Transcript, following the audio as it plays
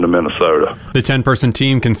in Minnesota. The 10-person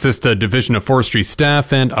team consists of Division of Forestry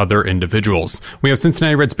staff and other individuals. We have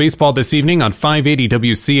Cincinnati Reds baseball this evening on 580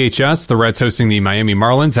 WCHS. The Reds hosting the Miami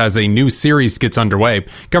Marlins as a new series gets underway.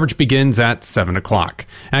 Coverage begins at 7 o'clock.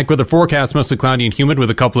 AccuWeather forecast mostly cloudy and humid with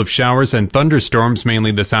a couple of showers and thunderstorms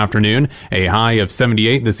mainly this afternoon. A high of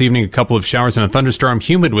 78 this evening, a couple of showers and a thunderstorm,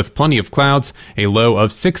 humid with plenty of clouds, a low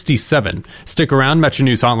of 67. Stick around. Metro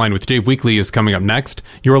News Hotline with Dave Weekly is coming up next.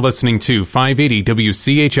 You're listening to 580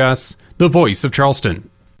 WCHS, the voice of Charleston.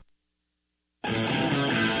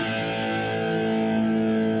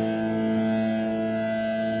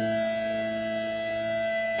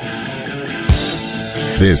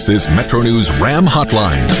 This is Metro News Ram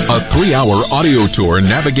Hotline, a 3-hour audio tour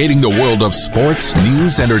navigating the world of sports,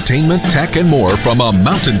 news, entertainment, tech, and more from a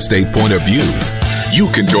Mountain State point of view. You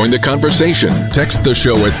can join the conversation. Text the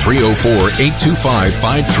show at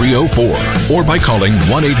 304-825-5304 or by calling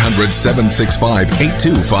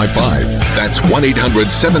 1-800-765-8255. That's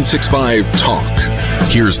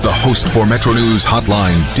 1-800-765-TALK. Here's the host for Metro News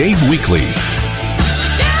Hotline, Dave Weekly.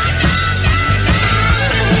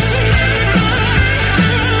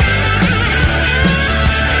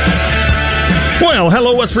 Well,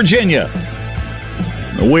 hello, West Virginia.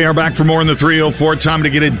 We are back for more in the 304. Time to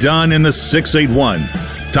get it done in the 681.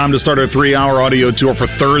 Time to start our 3-hour audio tour for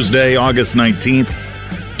Thursday, August 19th,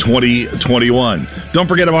 2021. Don't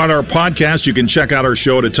forget about our podcast. You can check out our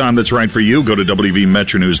show at a time that's right for you. Go to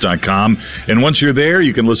WVMetroNews.com. And once you're there,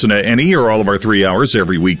 you can listen to any or all of our 3 hours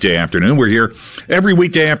every weekday afternoon. We're here every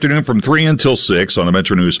weekday afternoon from 3 until 6 on the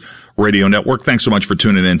Metro News Radio Network. Thanks so much for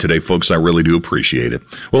tuning in today, folks. I really do appreciate it.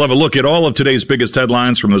 We'll have a look at all of today's biggest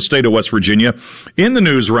headlines from the state of West Virginia in the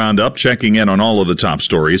News Roundup, checking in on all of the top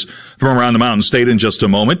stories from around the Mountain State in just a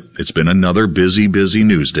moment. It's been another busy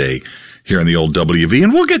news day here in the old WV,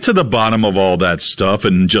 and we'll get to the bottom of all that stuff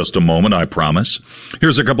in just a moment, I promise.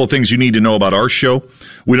 Here's a couple of things you need to know about our show.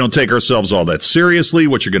 We don't take ourselves all that seriously.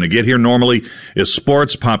 What you're going to get here normally is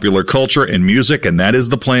sports, popular culture, and music, and that is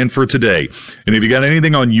the plan for today. And if you got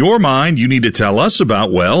anything on your mind you need to tell us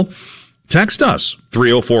about, well, text us,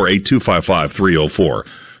 304-8255-304.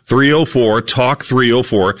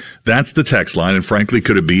 304-TALK-304. That's the text line, and frankly,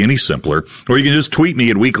 could it be any simpler? Or you can just tweet me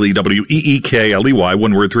at Weekly, W-E-E-K-L-E-Y,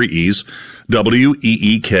 one word, 3 E's,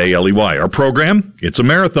 W-E-E-K-L-E-Y. Our program, it's a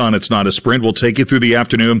marathon, it's not a sprint. We'll take you through the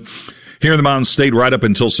afternoon here in the Mountain State right up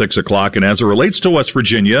until 6 o'clock. And as it relates to West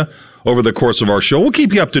Virginia, over the course of our show, we'll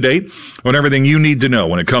keep you up to date on everything you need to know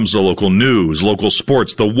when it comes to local news, local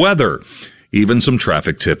sports, the weather, even some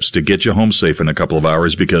traffic tips to get you home safe in a couple of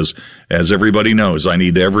hours because, as everybody knows, I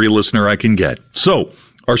need every listener I can get. So,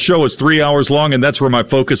 our show is 3 hours long, and that's where my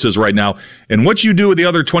focus is right now. And what you do with the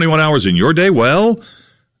other 21 hours in your day, well,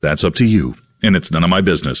 that's up to you. And it's none of my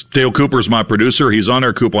business. Dale Cooper's my producer. He's on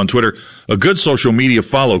our Coop on Twitter. A good social media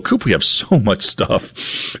follow. Coop, we have so much stuff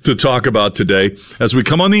to talk about today. As we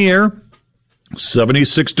come on the air,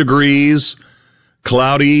 76 degrees,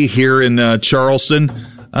 cloudy here in Charleston.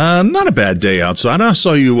 Not a bad day outside. I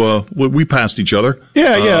saw you, we passed each other.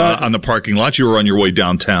 Yeah. On the parking lot. You were on your way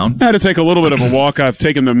downtown. I had to take a little bit of a walk. I've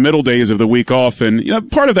taken the middle days of the week off, and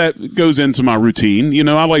part of that goes into my routine.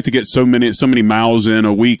 I like to get so many miles in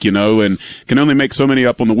a week, and can only make so many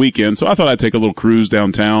up on the weekend. So I thought I'd take a little cruise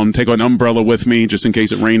downtown, take an umbrella with me just in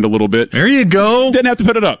case it rained a little bit. There you go. Didn't have to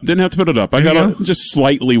put it up. I got just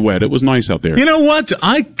slightly wet. It was nice out there. You know what?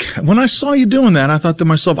 When I saw you doing that, I thought to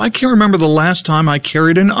myself, I can't remember the last time I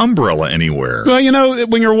carried an umbrella anywhere. Well,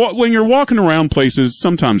 when you're walking around places,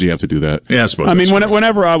 sometimes you have to do that. Yeah, I suppose. I mean,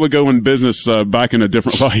 whenever I would go in business back in a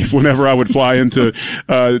different life, whenever I would fly into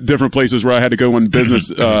different places where I had to go on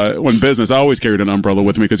business, I always carried an umbrella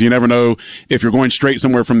with me because you never know if you're going straight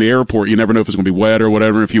somewhere from the airport. You never know if it's going to be wet or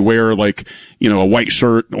whatever. If you wear a white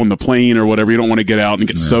shirt on the plane or whatever, you don't want to get out and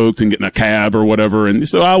get soaked and get in a cab or whatever. And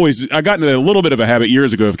so I got into a little bit of a habit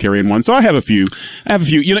years ago of carrying one. So I have a few.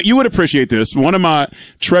 You would appreciate this. One of my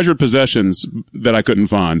treasured possessions that I couldn't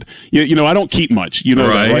find. I don't keep much,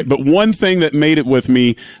 right? But one thing that made it with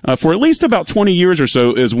me for at least about 20 years or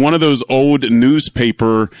so is one of those old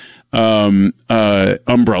newspaper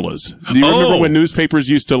umbrellas. Do you remember when newspapers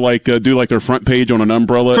used to do their front page on an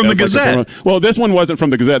umbrella from the Gazette? Well, this one wasn't from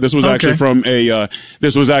the Gazette. This was actually from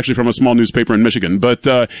a small newspaper in Michigan, but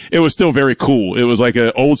it was still very cool. It was like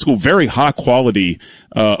an old school, very high quality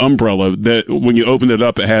umbrella that when you opened it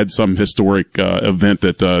up, it had some historic event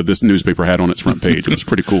that this newspaper had on its front page. It was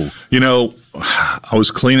pretty cool. I was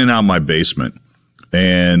cleaning out my basement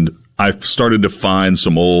and I started to find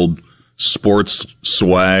some old sports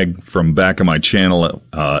swag from back in my Channel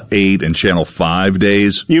 8 and Channel 5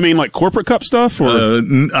 days. You mean like corporate cup stuff? Or?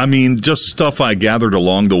 Just stuff I gathered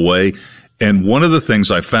along the way. And one of the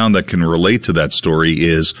things I found that can relate to that story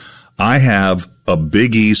is I have a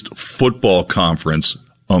Big East football conference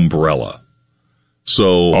umbrella.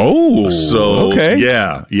 So okay.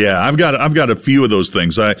 Yeah. I've got a few of those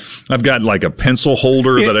things. I've got like a pencil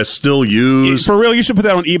holder that I still use. For real, you should put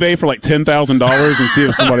that on eBay for like $10,000 and see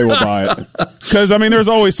if somebody will buy it. Because I mean, there's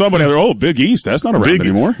always somebody out there. Big East, that's not around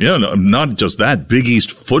anymore. Yeah, no, not just that. Big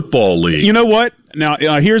East Football League. You know what? Now,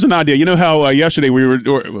 here's an idea. You know how yesterday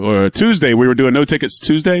Tuesday we were doing No Tickets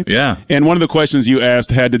Tuesday? Yeah. And one of the questions you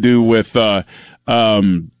asked had to do with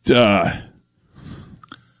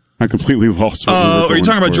I completely lost. Are you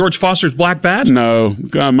talking about George Foster's Black Bat? No.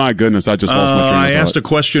 God, my goodness, I just lost my train of thought. I asked a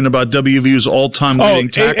question about WVU's all-time leading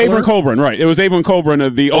tackler. Avon Colburn, right. It was Avon Colburn.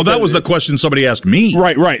 That was the question somebody asked me.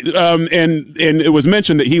 Right. And it was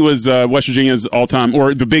mentioned that he was West Virginia's all-time,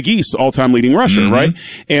 or the Big East all-time leading rusher, right?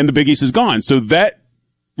 And the Big East is gone. So that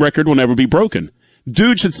record will never be broken.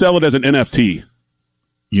 Dude should sell it as an NFT.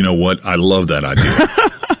 You know what? I love that idea.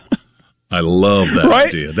 I love that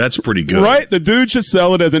idea. That's pretty good. Right? The dude should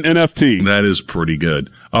sell it as an NFT. That is pretty good.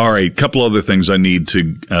 All right. Couple other things I need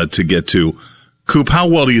to get to. Coop, how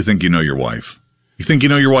well do you think you know your wife? You think you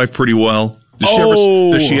know your wife pretty well?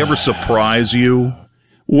 Does she ever surprise you?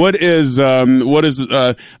 I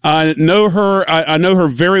know her. I know her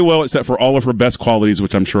very well, except for all of her best qualities,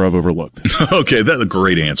 which I'm sure I've overlooked. Okay, that's a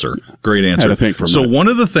great answer. Great answer. I had to think for a minute. So one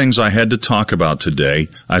of the things I had to talk about today,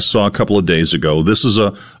 I saw a couple of days ago. This is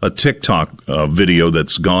a TikTok video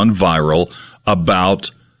that's gone viral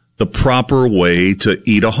about the proper way to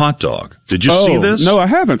eat a hot dog. Did you see this? No, I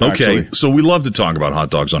haven't. Okay, actually. so we love to talk about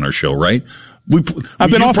hot dogs on our show, right?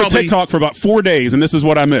 I've been off of TikTok for about 4 days, and this is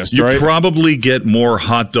what I missed, right? You probably get more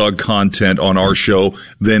hot dog content on our show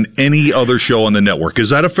than any other show on the network.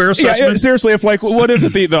 Is that a fair assessment? Yeah, seriously, what is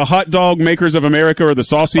it, the Hot Dog Makers of America or the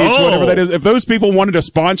Sausage, whatever that is? If those people wanted to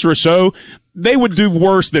sponsor a show, they would do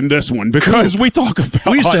worse than this one because we talk about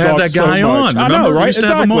We used to have that guy on. I know, right? We used to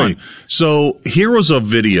have him on. So here was a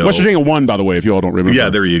video. West Virginia won, by the way, if you all don't remember.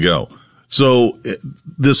 Yeah, there you go. So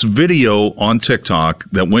this video on TikTok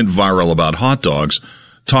that went viral about hot dogs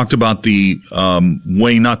talked about the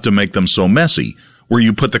way not to make them so messy, where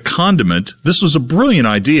you put the condiment. This was a brilliant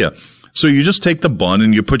idea. So you just take the bun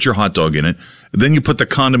and you put your hot dog in it. Then you put the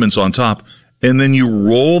condiments on top, and then you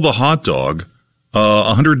roll the hot dog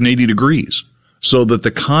 180 degrees so that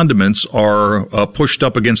the condiments are pushed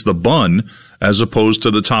up against the bun as opposed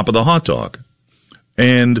to the top of the hot dog.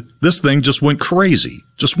 And this thing just went crazy.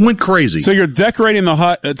 So you're decorating the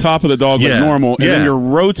hot top of the dog like normal, and then you're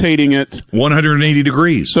rotating it 180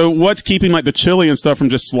 degrees. So what's keeping like the chili and stuff from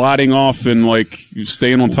just sliding off and like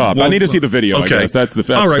staying on top? Well, I need to see the video. Okay. I guess that's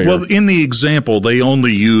all right. Fair. Well, in the example, they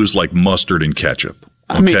only use like mustard and ketchup.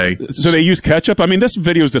 Okay. So they use ketchup? I mean, this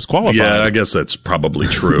video is disqualified. Yeah, I guess that's probably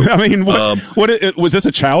true. I mean, what was this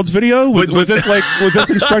a child's video? Was this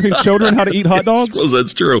instructing children how to eat hot dogs? Well,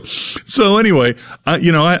 that's true. So anyway,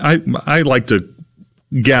 I like to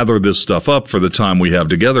gather this stuff up for the time we have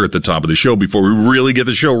together at the top of the show before we really get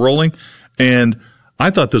the show rolling. And I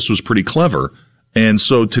thought this was pretty clever. And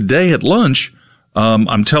so today at lunch,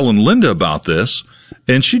 I'm telling Linda about this,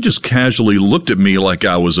 and she just casually looked at me like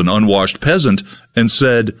I was an unwashed peasant and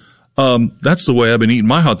said, that's the way I've been eating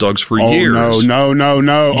my hot dogs for years. No.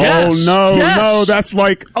 Yes. No. That's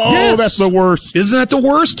like, that's the worst. Isn't that the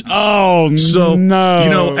worst? Oh, so,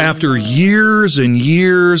 no. After years and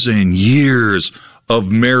years and years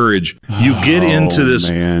of marriage, you get into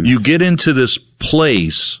this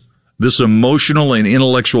place, this emotional and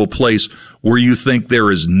intellectual place where you think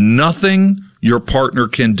there is nothing your partner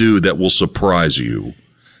can do that will surprise you.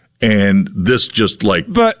 And this just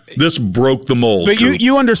this broke the mold. But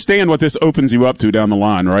you understand what this opens you up to down the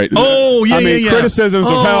line, right? Oh, yeah, I mean, criticisms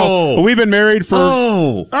of how we've been married for,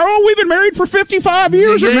 we've been married for 55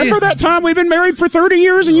 years. Remember that time we've been married for 30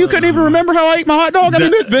 years and you couldn't even remember how I ate my hot dog? I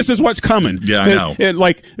mean, this is what's coming. Yeah, I know.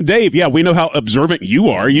 Like, Dave, we know how observant you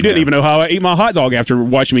are. You didn't even know how I ate my hot dog after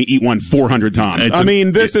watching me eat one 400 times.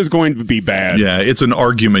 This is going to be bad. Yeah, it's an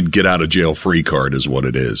argument get out of jail free card is what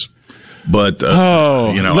it is. But,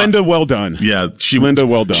 Linda, well done. Yeah, Linda,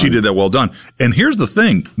 well done. She did that well done. And here's the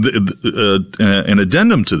thing, an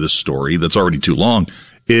addendum to this story that's already too long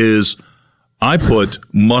is I put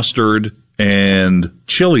mustard and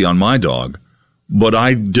chili on my dog, but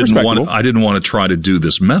I didn't want to try to do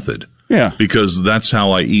this method. Yeah. Because that's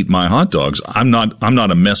how I eat my hot dogs. I'm not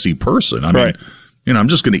a messy person. I mean, I'm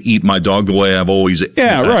just going to eat my dog the way I've always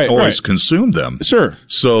consumed them. Sure.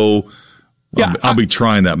 So Yeah, I'll be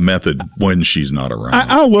trying that method when she's not around.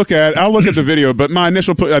 I'll look at the video, but my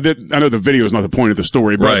initial I know the video is not the point of the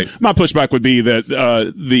story, but right. My pushback would be that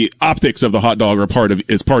the optics of the hot dog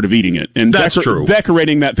is part of eating it, and that's true.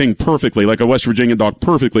 Decorating that thing perfectly, like a West Virginia dog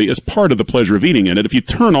perfectly, is part of the pleasure of eating it. And if you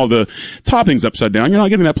turn all the toppings upside down, you're not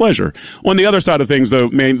getting that pleasure. On the other side of things, though,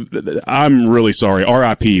 man, I'm really sorry,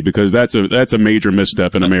 R.I.P. because that's a major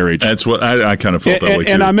misstep in a marriage. That's what I kind of felt that way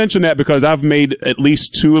too. And I mention that because I've made at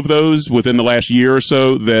least 2 of those within the last year or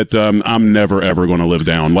so that I'm never ever going to live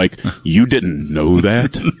down. Like, you didn't know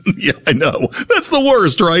that? Yeah, I know. That's the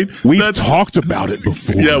worst, right? We've talked about it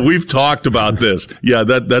before. Yeah, we've talked about this. Yeah,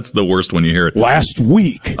 that's the worst when you hear it. Last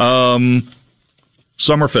week.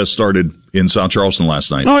 Summerfest started in South Charleston last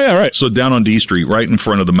night. Oh, yeah, right. So down on D Street, right in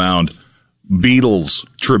front of the mound, Beatles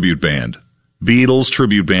tribute band,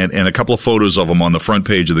 and a couple of photos of them on the front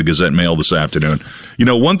page of the Gazette Mail this afternoon. You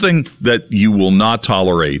know, one thing that you will not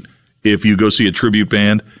tolerate if you go see a tribute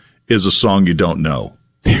band is a song you don't know.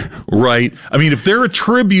 Right? I mean, if they're a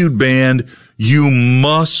tribute band, you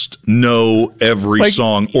must know every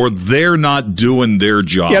song or they're not doing their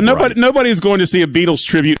job. Yeah, right. Nobody's going to see a Beatles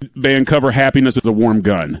tribute band cover Happiness is a Warm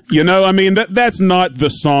Gun. You know, I mean, that's not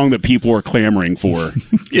the song that people are clamoring for.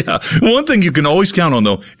 Yeah. One thing you can always count on,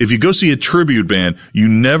 though, if you go see a tribute band, you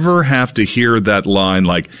never have to hear that line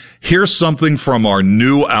like, here's something from our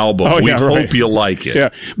new album. We hope you like it. Yeah.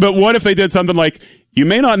 But what if they did something like, you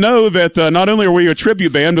may not know that not only are we a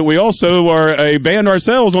tribute band, but we also are a band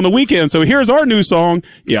ourselves on the weekend. So here's our new song.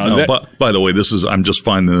 Yeah. No, by the way, I'm just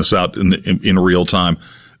finding this out in real time.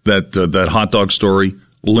 That hot dog story.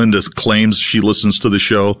 Linda claims she listens to the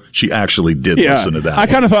show. She actually did listen to that. I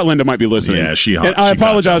kind of thought Linda might be listening. Yeah, and I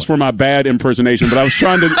apologize for my bad impersonation, but I was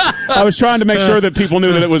trying to make sure that people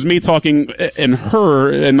knew that it was me talking in her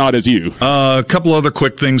and not as you. A couple other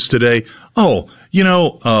quick things today. Oh,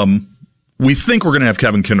 we think we're going to have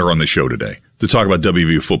Kevin Kinder on the show today to talk about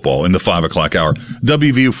WVU football in the 5 o'clock hour.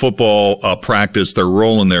 WVU football practice, they're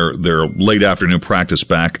rolling their late afternoon practice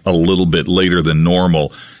back a little bit later than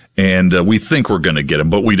normal. And we think we're going to get him,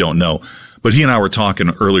 but we don't know. But he and I were talking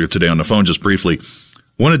earlier today on the phone just briefly.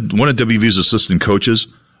 One of WVU's assistant coaches,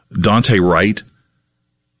 Dante Wright,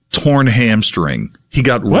 torn hamstring. He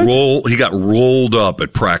got rolled up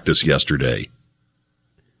at practice yesterday.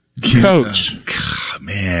 Coach.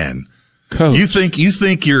 Man. Coach. You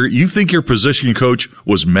think your position coach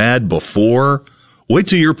was mad before? Wait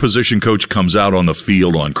till your position coach comes out on the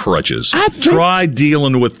field on crutches. Try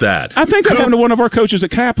dealing with that. I think that happened to one of our coaches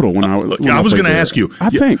at Capital when I was going to ask you. I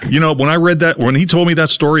think. When I read that, when he told me that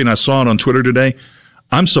story and I saw it on Twitter today,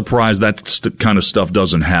 I'm surprised that kind of stuff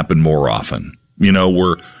doesn't happen more often.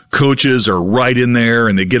 Where coaches are right in there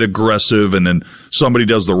and they get aggressive and then somebody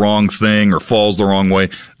does the wrong thing or falls the wrong way,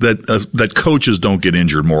 that coaches don't get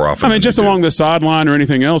injured more often. I mean, just along the sideline or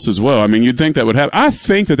anything else as well. I mean, you'd think that would happen. I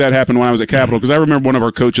think that happened when I was at Capital because I remember one of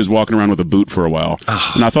our coaches walking around with a boot for a while.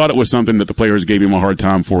 And I thought it was something that the players gave him a hard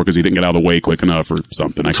time for because he didn't get out of the way quick enough or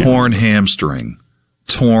something. Torn hamstring.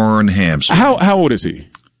 How old is he?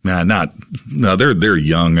 They're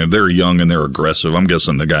young and they're aggressive. I'm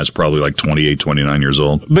guessing the guy's probably like 28, 29 years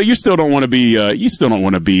old. But you still don't want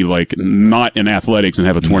to be, like not in athletics and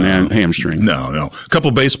have a torn hamstring. No. A couple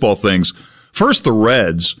baseball things. First, the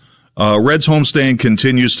Reds. Reds homestand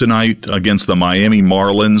continues tonight against the Miami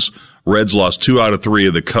Marlins. Reds lost 2 out of 3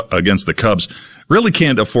 against the Cubs. Really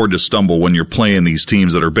can't afford to stumble when you're playing these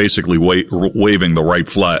teams that are basically waving the white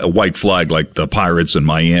flag like the Pirates and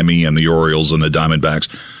Miami and the Orioles and the Diamondbacks.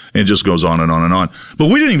 And it just goes on and on and on. But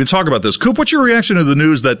we didn't even talk about this. Coop, what's your reaction to the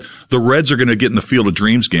news that the Reds are going to get in the Field of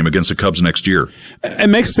Dreams game against the Cubs next year? It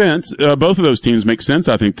makes sense. Both of those teams make sense,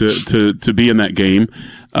 I think, to be in that game.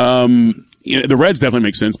 The Reds definitely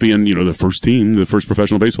make sense being, the first team, the first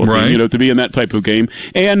professional baseball team, to be in that type of game.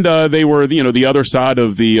 And, they were, the other side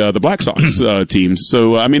of the Black Sox, teams.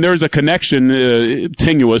 So, I mean, there's a connection,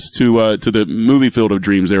 tenuous to the movie Field of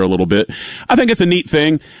Dreams there a little bit. I think it's a neat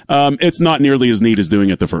thing. It's not nearly as neat as doing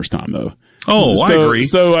it the first time, though. Oh, I agree.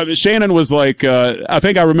 So Shannon was like, I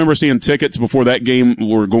think I remember seeing tickets before that game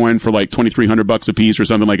were going for like $2,300 a piece or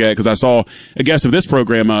something like that. Cause I saw a guest of this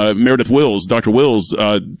program, Meredith Wills, Dr. Wills,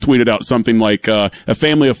 tweeted out something like, a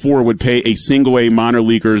family of 4 would pay a single A minor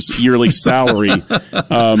leaguer's yearly salary,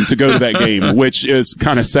 to go to that game, which is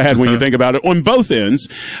kind of sad when you think about it on both ends.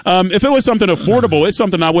 If it was something affordable, it's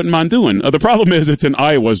something I wouldn't mind doing. The problem is it's in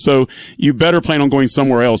Iowa, so you better plan on going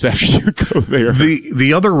somewhere else after you go there.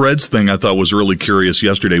 The other Reds thing I thought was really curious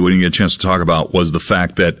yesterday when you get a chance to talk about was the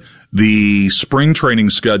fact that the spring training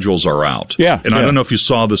schedules are out. Yeah. And I don't know if you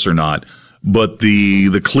saw this or not, but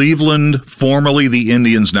the Cleveland, formerly the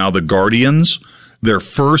Indians, now the Guardians, their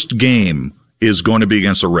first game is going to be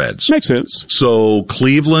against the Reds. Makes sense. So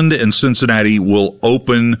Cleveland and Cincinnati will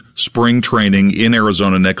open spring training in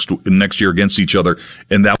Arizona next year against each other,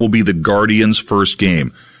 and that will be the Guardians' first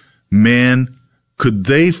game. Man, could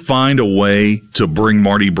they find a way to bring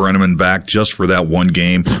Marty Brennaman back just for that one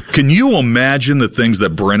game? Can you imagine the things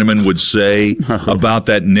that Brennaman would say about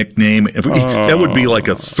that nickname? That would be like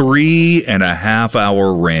a 3.5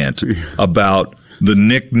 hour rant about the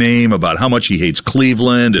nickname, about how much he hates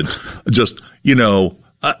Cleveland, and just, it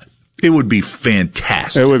would be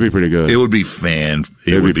fantastic. It would be pretty good. It would be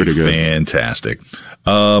fantastic.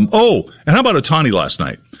 And how about Ohtani last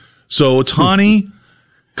night? So Ohtani,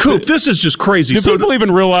 Coop, this is just crazy. Do people even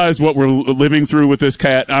realize what we're living through with this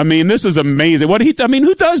cat? I mean, this is amazing.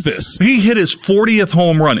 Who does this? He hit his 40th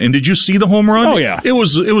home run. And did you see the home run? Oh, yeah. It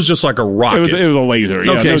was just like a rocket. It was a laser.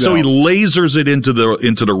 Yeah, okay, no so doubt. he lasers it into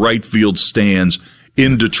the right field stands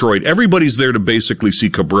in Detroit. Everybody's there to basically see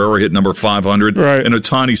Cabrera hit number 500. Right. And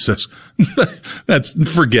Ohtani says,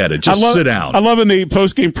 forget it. Just sit down. I love in the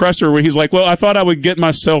post-game presser where he's like, well, I thought I would get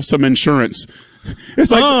myself some insurance. It's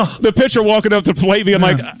like the pitcher walking up to the plate being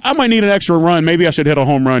like, I might need an extra run. Maybe I should hit a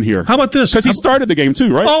home run here. How about this? Because he started the game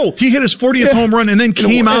too, right? Oh, he hit his 40th home run and then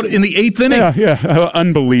came out in the 8th inning. Yeah.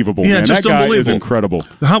 Unbelievable, man. Just that guy unbelievable. is incredible.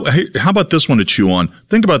 How about this one to chew on?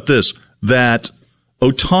 Think about this, that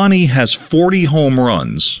Ohtani has 40 home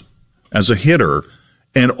runs as a hitter,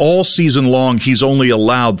 and all season long he's only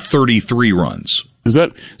allowed 33 runs. Is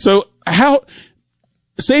that so? How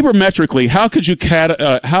sabermetrically? How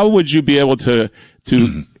would you be able to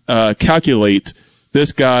calculate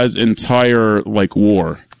this guy's entire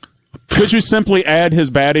WAR? Could you simply add his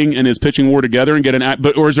batting and his pitching WAR together and get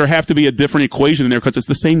or does there have to be a different equation in there because it's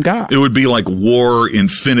the same guy? It would be like WAR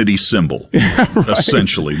infinity symbol, right.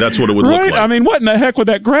 Essentially. That's what it would look like. I mean, what in the heck would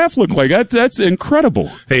that graph look like? That's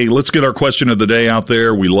incredible. Hey, let's get our question of the day out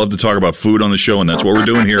there. We love to talk about food on the show, and that's what we're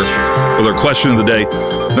doing here with our question of the day.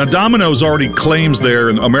 Now, Domino's already claims they're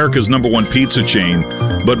America's #1 pizza chain,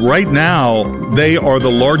 but right now they are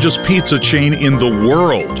the largest pizza chain in the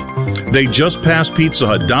world. They just passed Pizza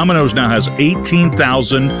Hut. Domino's now has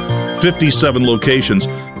 18,057 locations.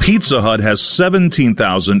 Pizza Hut has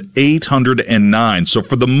 17,809. So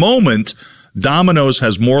for the moment, Domino's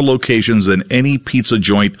has more locations than any pizza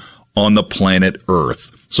joint on the planet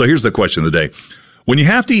Earth. So here's the question of the day. When you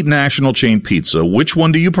have to eat national chain pizza, which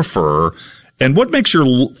one do you prefer? And what makes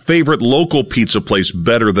your favorite local pizza place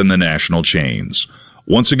better than the national chains?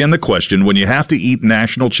 Once again, the question, when you have to eat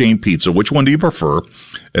national chain pizza, which one do you prefer?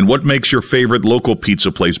 And what makes your favorite local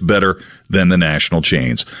pizza place better than the national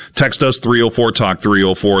chains? Text us 304-TALK,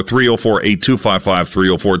 304-304-8255,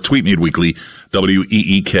 304. Tweet me at Weekly,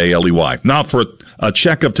 WEEKLEY. Now for a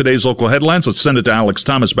check of today's local headlines, let's send it to Alex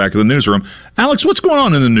Thomas back in the newsroom. Alex, what's going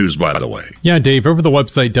on in the news, by the way? Yeah, Dave, over the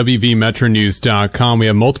website WVMetroNews.com, we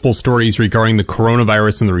have multiple stories regarding the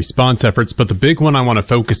coronavirus and the response efforts, but the big one I want to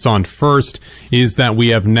focus on first is that we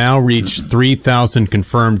have now reached 3,000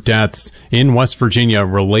 confirmed deaths in West Virginia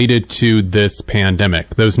related to this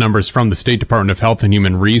pandemic. Those numbers from the State Department of Health and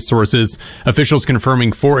Human Resources. Officials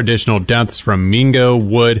confirming 4 additional deaths from Mingo,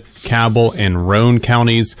 Wood, Cabell, and Roane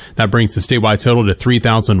counties. That brings the statewide total to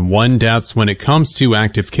 3,001 deaths. When it comes to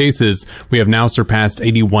active cases, we have now surpassed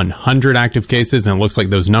 8,100 active cases, and it looks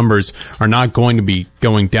like those numbers are not going to be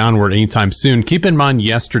going downward anytime soon. Keep in mind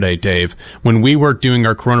yesterday, Dave, when we were doing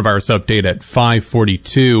our coronavirus update at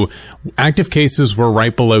 5:42, active cases were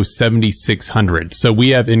right below 7,600. So we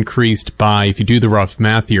have increased by, if you do the rough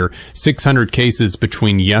math here, 600 cases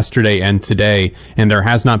between yesterday and today, and there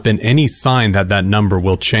has not been any sign that that number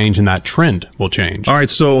will change and that trend will change. All right,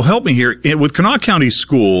 so help me here. With Kanawha County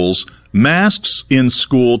schools, masks in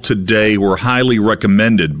school today were highly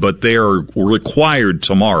recommended, but they are required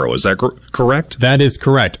tomorrow. Is that correct? That is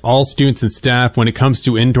correct. All students and staff, when it comes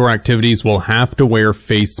to indoor activities, will have to wear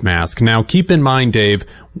face masks. Now, keep in mind, Dave,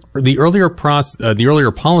 the earlier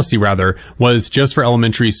policy was just for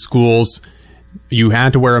elementary schools. You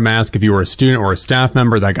had to wear a mask if you were a student or a staff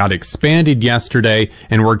member. That got expanded yesterday,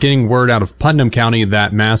 and we're getting word out of Putnam County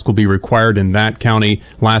that mask will be required in that county.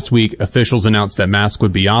 Last week, officials announced that mask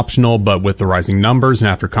would be optional, but with the rising numbers and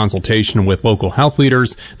after consultation with local health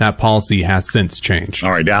leaders, that policy has since changed.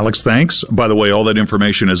 All right, Alex, thanks. By the way, all that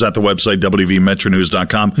information is at the website,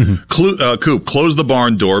 WVMetroNews.com. Mm-hmm. Coop, close the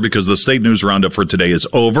barn door because the State News Roundup for today is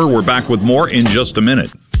over. We're back with more in just a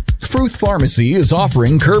minute. Fruth Pharmacy is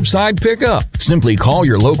offering curbside pickup. Simply call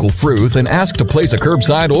your local Fruth and ask to place a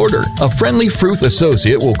curbside order. A friendly Fruth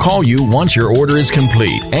associate will call you once your order is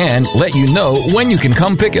complete and let you know when you can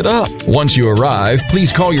come pick it up. Once you arrive,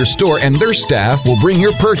 please call your store and their staff will bring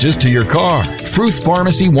your purchase to your car. Fruth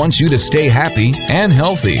Pharmacy wants you to stay happy and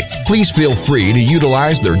healthy. Please feel free to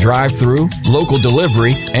utilize their drive-thru, local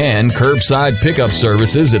delivery, and curbside pickup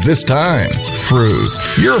services at this time. Fruth,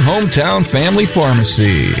 your hometown family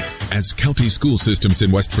pharmacy. As county school systems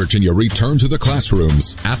in West Virginia return to the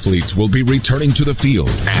classrooms, athletes will be returning to the field.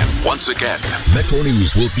 And once again, Metro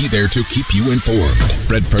News will be there to keep you informed.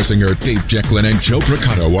 Fred Persinger, Dave Jecklin, and Joe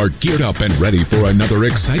Brocato are geared up and ready for another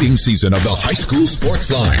exciting season of the High School Sports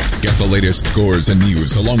Line. Get the latest scores and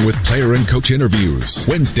news along with player and coach interviews.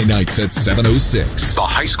 Wednesday nights at 7:06. The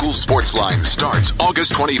High School Sports Line starts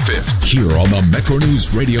August 25th here on the Metro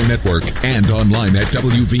News Radio Network and online at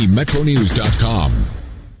WVMetroNews.com.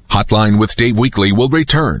 Hotline with Dave Weekly will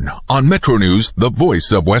return on Metro News, the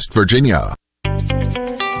voice of West Virginia.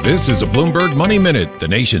 This is a Bloomberg Money Minute. The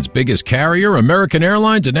nation's biggest carrier, American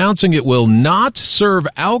Airlines, announcing it will not serve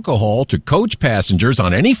alcohol to coach passengers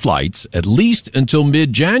on any flights, at least until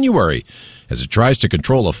mid-January, as it tries to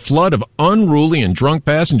control a flood of unruly and drunk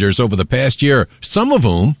passengers over the past year, some of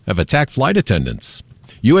whom have attacked flight attendants.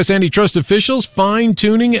 U.S. antitrust officials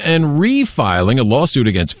fine-tuning and refiling a lawsuit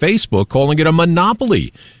against Facebook, calling it a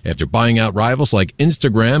monopoly after buying out rivals like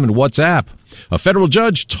Instagram and WhatsApp. A federal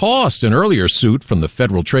judge tossed an earlier suit from the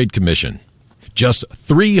Federal Trade Commission. Just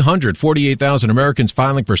 348,000 Americans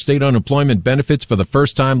filing for state unemployment benefits for the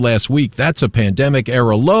first time last week. That's a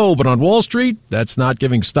pandemic-era low, but on Wall Street, that's not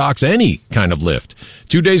giving stocks any kind of lift.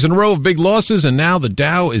 2 days in a row of big losses, and now the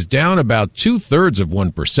Dow is down about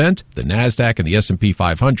 0.2%. The NASDAQ and the S&P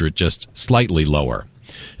 500 just slightly lower.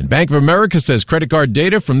 And Bank of America says credit card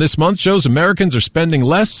data from this month shows Americans are spending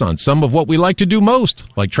less on some of what we like to do most,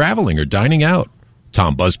 like traveling or dining out.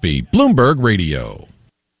 Tom Busby, Bloomberg Radio.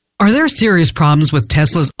 Are there serious problems with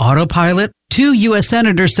Tesla's autopilot? 2 U.S.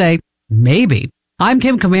 senators say, maybe. I'm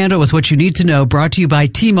Kim Komando with what you need to know, brought to you by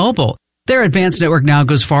T-Mobile. Their advanced network now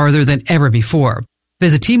goes farther than ever before.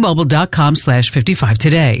 Visit T-Mobile.com/55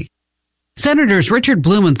 today. Senators Richard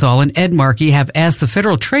Blumenthal and Ed Markey have asked the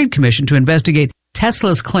Federal Trade Commission to investigate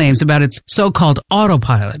Tesla's claims about its so-called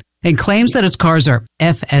autopilot and claims that its cars are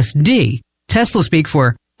FSD, Tesla speak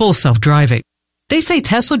for full self-driving. They say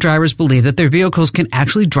Tesla drivers believe that their vehicles can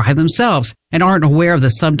actually drive themselves and aren't aware of the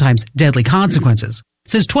sometimes deadly consequences.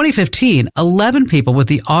 Since 2015, 11 people with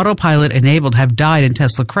the autopilot enabled have died in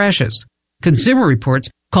Tesla crashes. Consumer Reports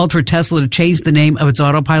called for Tesla to change the name of its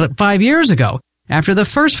autopilot 5 years ago after the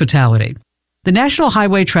first fatality. The National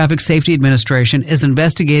Highway Traffic Safety Administration is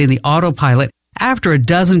investigating the autopilot after a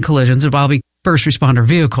dozen collisions involving first responder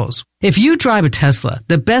vehicles. If you drive a Tesla,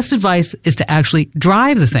 the best advice is to actually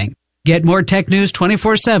drive the thing. Get more tech news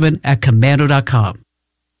 24/7 at Komando.com.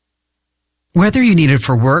 Whether you need it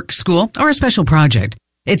for work, school, or a special project,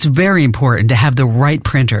 it's very important to have the right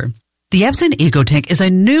printer. The Epson EcoTank is a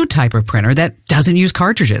new type of printer that doesn't use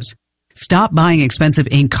cartridges. Stop buying expensive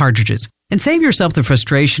ink cartridges and save yourself the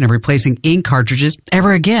frustration of replacing ink cartridges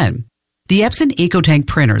ever again. The Epson EcoTank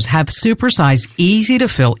printers have supersized,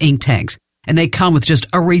 easy-to-fill ink tanks, and they come with just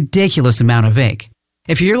a ridiculous amount of ink.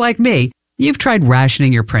 If you're like me, you've tried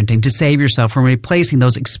rationing your printing to save yourself from replacing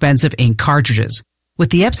those expensive ink cartridges. With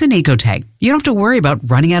the Epson EcoTank, you don't have to worry about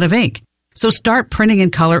running out of ink. So start printing in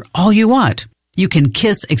color all you want. You can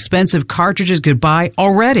kiss expensive cartridges goodbye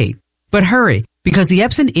already. But hurry, because the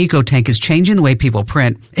Epson EcoTank is changing the way people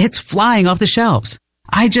print. It's flying off the shelves.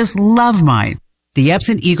 I just love mine. The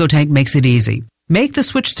Epson EcoTank makes it easy. Make the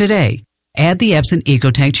switch today. Add the Epson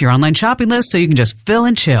EcoTank to your online shopping list so you can just fill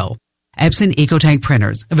and chill. Epson EcoTank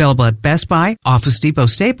printers, available at Best Buy, Office Depot,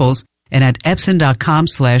 Staples, and at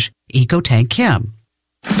Epson.com/EcoTankKim.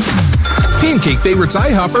 Pancake favorites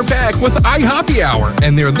IHOP are back with iHoppy Hour,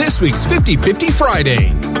 and they're this week's 50-50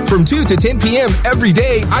 Friday. From 2 to 10 p.m. every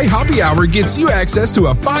day, iHoppy Hour gets you access to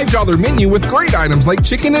a $5 menu with great items like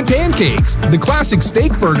chicken and pancakes, the classic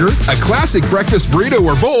steak burger, a classic breakfast burrito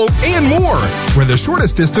or bowl, and more. Where the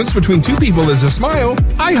shortest distance between two people is a smile,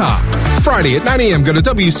 IHOP. Friday at 9 a.m., go to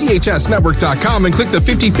WCHSnetwork.com and click the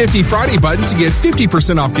 50-50 Friday button to get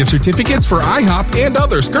 50% off gift certificates for IHOP and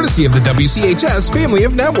others, courtesy of the WCHS family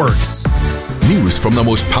of networks. News from the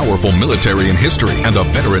most powerful military in history and the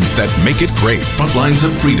veterans that make it great. Frontlines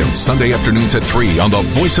of Freedom, Sunday afternoons at 3 on the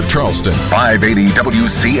Voice of Charleston, 580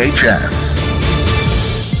 WCHS.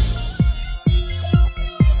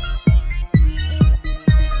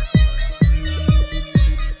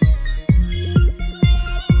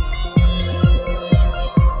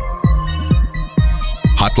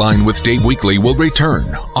 Hotline with Dave Weekly will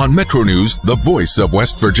return on Metro News, the voice of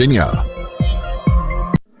West Virginia.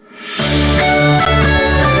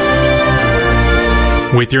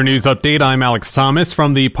 With your news update, I'm Alex Thomas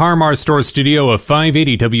from the Par Mar Store studio of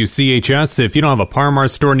 580 WCHS. If you don't have a Par Mar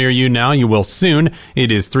store near you now, you will soon.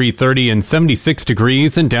 It is 3:30 and 76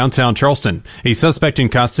 degrees in downtown Charleston. A suspect in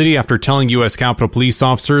custody after telling U.S. Capitol Police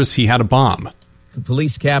officers he had a bomb. The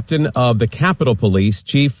police captain of the Capitol Police,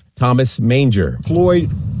 Chief Thomas Manger.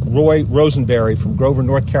 Floyd Roy Rosenberry from Grover,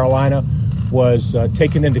 North Carolina, was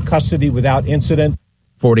taken into custody without incident.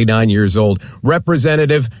 49 years old.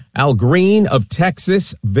 Representative Al Green of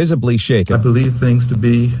Texas, visibly shaken. I believe things to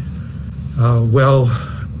be in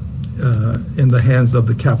the hands of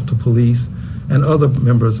the Capitol Police and other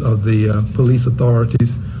members of the police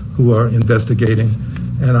authorities who are investigating,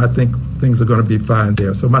 and I think things are going to be fine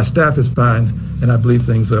there. So my staff is fine, and I believe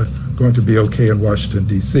things are going to be okay in Washington,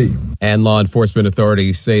 D.C. And law enforcement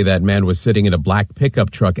authorities say that man was sitting in a black pickup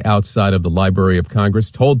truck outside of the Library of Congress,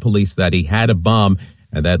 told police that he had a bomb,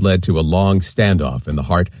 and that led to a long standoff in the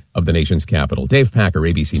heart of the nation's capital. Dave Packer,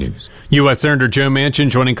 ABC News. U.S. Senator Joe Manchin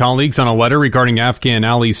joining colleagues on a letter regarding Afghan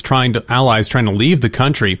allies trying to leave the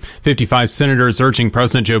country. 55 senators urging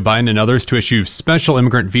President Joe Biden and others to issue special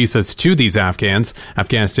immigrant visas to these Afghans.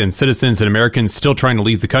 Afghanistan citizens and Americans still trying to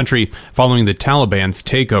leave the country following the Taliban's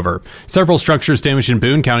takeover. Several structures damaged in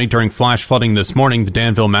Boone County during flash flooding this morning, the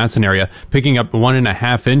Danville-Masson area, picking up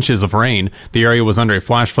 1.5 inches of rain. The area was under a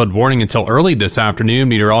flash flood warning until early this afternoon.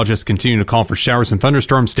 Meteorologists continue to call for showers and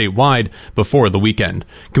thunderstorms statewide before the weekend.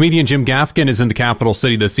 Comedian Jim Gaffigan is in the capital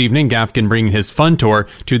city this evening. Gaffigan bringing his fun tour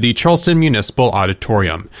to the Charleston Municipal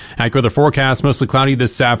Auditorium. AccuWeather forecast, mostly cloudy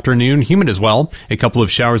this afternoon, humid as well. A couple of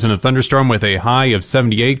showers and a thunderstorm with a high of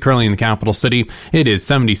 78 currently in the capital city. It is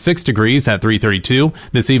 76 degrees at 3:32.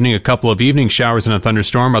 This evening, a couple of evening showers and a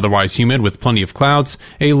thunderstorm, otherwise humid with plenty of clouds,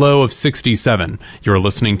 a low of 67. You're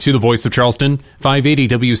listening to the Voice of Charleston, 580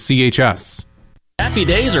 WCHS. Happy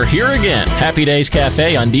Days are here again. Happy Days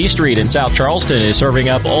Cafe on D Street in South Charleston is serving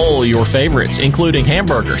up all your favorites, including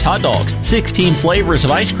hamburgers, hot dogs, 16 flavors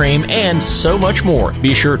of ice cream, and so much more.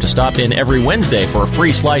 Be sure to stop in every Wednesday for a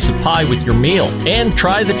free slice of pie with your meal. And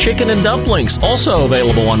try the chicken and dumplings, also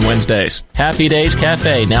available on Wednesdays. Happy Days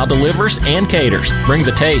Cafe now delivers and caters. Bring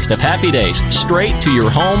the taste of Happy Days straight to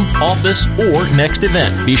your home, office, or next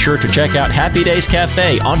event. Be sure to check out Happy Days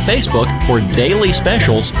Cafe on Facebook for daily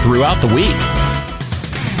specials throughout the week.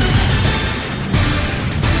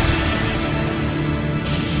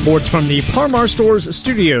 Sports from the Par Mar Store's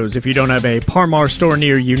studios. If you don't have a Par Mar store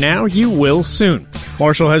near you now, you will soon.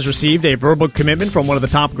 Marshall has received a verbal commitment from one of the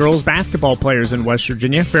top girls basketball players in West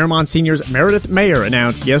Virginia. Fairmont Senior's Meredith Mayer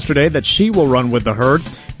announced yesterday that she will run with the Herd.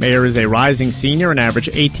 Mayer is a rising senior and averaged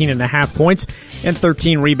 18.5 points and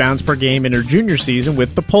 13 rebounds per game in her junior season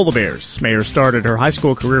with the Polar Bears. Mayer started her high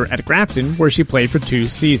school career at Grafton, where she played for 2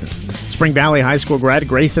 seasons. Spring Valley High School grad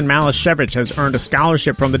Grayson Malashevich has earned a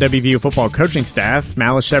scholarship from the WVU football coaching staff.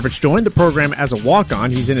 Malashevich joined the program as a walk-on.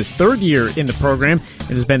 He's in his 3rd year in the program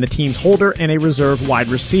and has been the team's holder and a reserve wide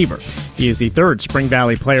receiver. He is the 3rd Spring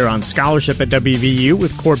Valley player on scholarship at WVU,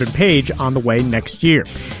 with Corbin Page on the way next year.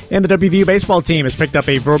 And the WVU baseball team has picked up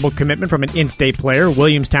a verbal commitment from an in-state player.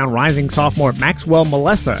 Williamstown rising sophomore Maxwell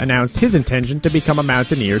Malessa announced his intention to become a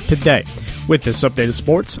Mountaineer today. With this update of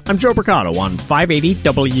sports, I'm Joe Mercado on 580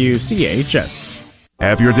 WCHS.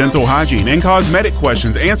 Have your dental hygiene and cosmetic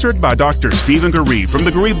questions answered by Dr. Stephen Garib from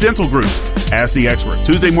the Garib Dental Group. Ask the expert,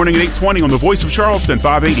 Tuesday morning at 8:20 on the Voice of Charleston,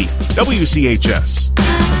 580 WCHS.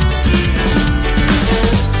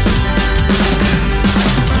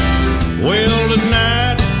 Well,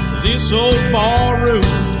 tonight, this old barroom,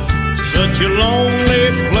 such a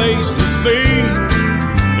lonely place to be.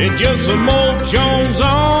 And just some old Jones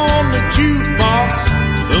on the jukebox,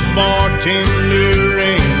 the bartender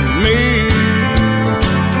and me.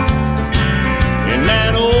 And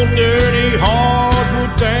that old dirty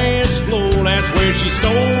hardwood dance floor, that's where she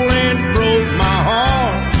stole and broke my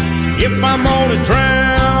heart. If I'm gonna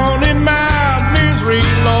drown in my misery,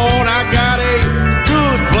 Lord, I got a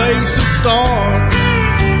good place to start.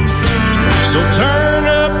 So turn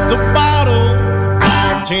up the bottle,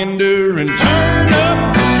 bartender, and turn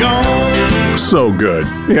up the joint. So good.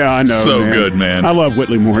 Yeah, I know. So man. good, man. I love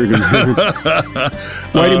Whitley Morgan.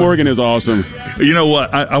 Whitey Morgan is awesome. You know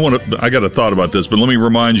what? I got a thought about this, but let me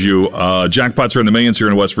remind you, jackpots are in the millions here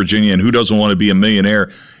in West Virginia, and who doesn't want to be a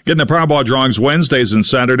millionaire? Getting the Powerball drawings Wednesdays and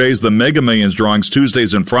Saturdays, the Mega Millions drawings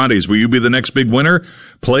Tuesdays and Fridays. Will you be the next big winner?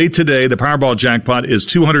 Play today. The Powerball jackpot is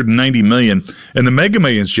 $290 million, and the Mega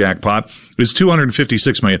Millions jackpot is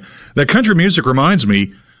 $256 million. That country music reminds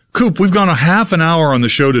me, Coop, we've gone a half an hour on the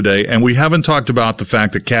show today, and we haven't talked about the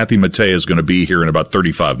fact that Kathy Mattea is going to be here in about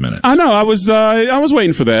 35 minutes. I know. I was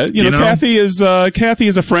waiting for that. You know? Kathy is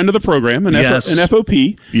a friend of the program, an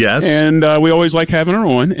FOP. Yes. And we always like having her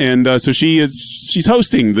on. And so she's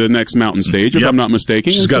hosting the next Mountain Stage, if I'm not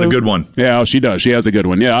mistaken. She's got a good one. Yeah, she does. She has a good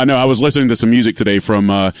one. Yeah, I know. I was listening to some music today from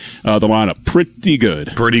the lineup. Pretty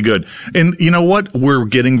good. Pretty good. And you know what? We're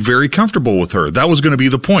getting very comfortable with her. That was going to be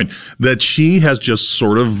the point, that she has just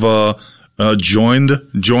sort of joined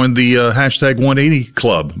the hashtag 180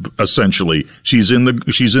 club. Essentially, she's in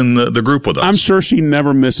the group with us. I'm sure she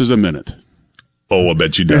never misses a minute. Oh, I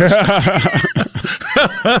bet she does.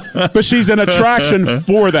 But she's an attraction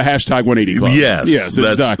for the hashtag 180 club. Yes,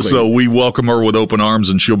 exactly. So we welcome her with open arms,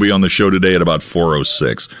 and she'll be on the show today at about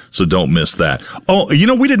 4:06. So don't miss that. Oh,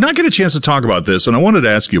 we did not get a chance to talk about this, and I wanted to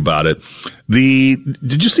ask you about it.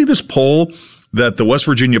 Did you see this poll that the West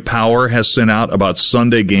Virginia Power has sent out about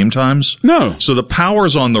Sunday game times? No. So the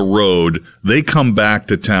Power's on the road. They come back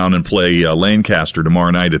to town and play Lancaster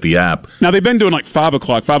tomorrow night at the App. Now, they've been doing like 5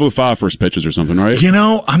 o'clock, 5:05 first pitches or something, right?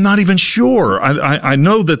 I'm not even sure. I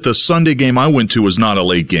know that the Sunday game I went to was not a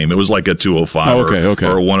late game. It was like a 2:05 or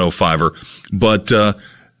a 1:05er. But,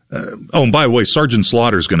 and by the way, Sergeant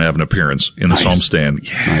Slaughter's going to have an appearance in the homestand.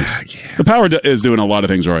 Yeah. The Power is doing a lot of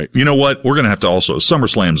things right. You know what? We're going to have to also,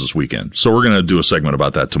 SummerSlam's this weekend, so we're going to do a segment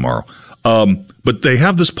about that tomorrow. But they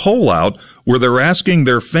have this poll out where they're asking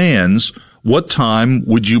their fans, what time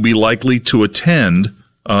would you be likely to attend,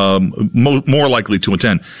 more likely to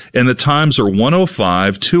attend? And the times are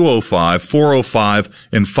 1:05, 2:05, 4:05,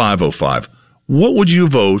 and 5:05. What would you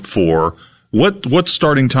vote for? What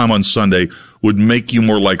starting time on Sunday would make you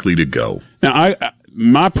more likely to go? Now, I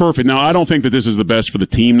don't think that this is the best for the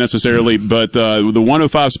team necessarily, but the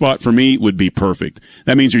 1:05 spot for me would be perfect.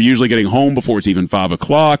 That means you're usually getting home before it's even 5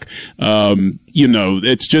 o'clock.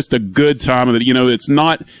 It's just a good time of the, it's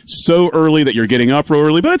not so early that you're getting up real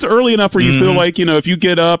early, but it's early enough where you feel like, if you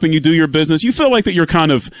get up and you do your business, you feel like that you're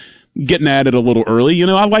kind of getting at it a little early.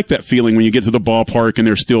 I like that feeling when you get to the ballpark and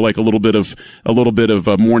there's still like a little bit of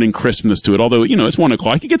morning crispness to it. Although, it's 1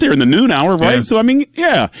 o'clock. You get there in the noon hour, right? Yeah. So,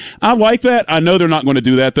 I like that. I know they're not going to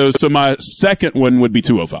do that though. So my second one would be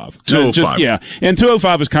 2:05. 2:05. And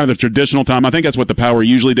 2:05 is kind of the traditional time. I think that's what the Power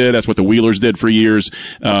usually did. That's what the Wheelers did for years,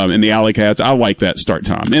 and the Alley Cats. I like that start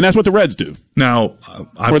time. And that's what the Reds do. Now,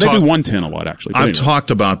 they do 1:10 a lot, actually. I've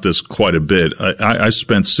talked about this quite a bit. I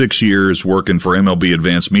spent 6 years working for MLB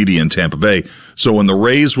Advanced Media in Tampa Bay. So when the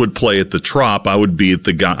Rays would play at the Trop, I would be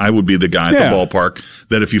the guy at the ballpark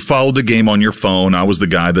that if you followed the game on your phone, I was the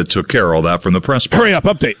guy that took care of all that from the press box. Hurry up,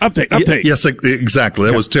 update. Yes, exactly.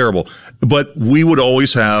 That was terrible. But we would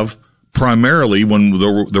always have, primarily when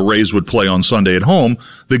the Rays would play on Sunday at home,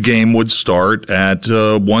 the game would start at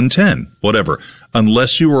 1:10, whatever,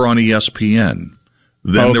 unless you were on ESPN.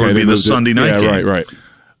 Then there would be the Sunday night game. Right.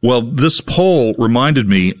 Well, this poll reminded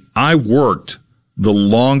me I worked the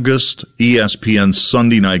longest ESPN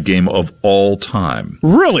Sunday night game of all time.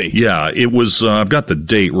 Really? Yeah, it was, I've got the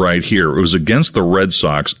date right here. It was against the Red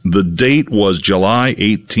Sox. The date was July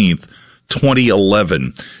 18th,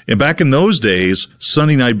 2011. And back in those days,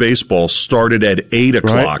 Sunday Night Baseball started at 8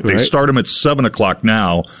 o'clock. They start them at 7 o'clock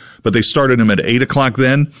now, but they started them at 8 o'clock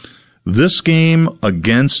then. This game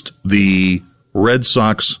against the Red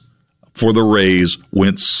Sox for the Rays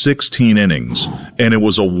went 16 innings, and it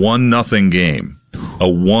was a 1-0 game. A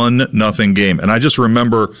 1-0 game. And I just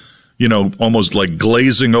remember, almost like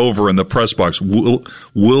glazing over in the press box.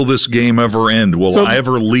 Will this game ever end? Will I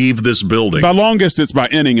ever leave this building? By longest, it's by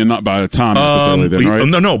inning and not by time necessarily then,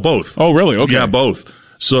 right? No, both. Oh, really? Okay. Yeah, both.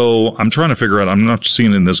 So I'm trying to figure out, I'm not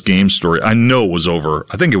seeing in this game story. I know it was over.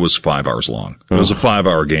 I think it was 5 hours long. It was a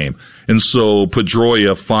 5-hour game. And so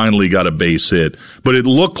Pedroia finally got a base hit, but it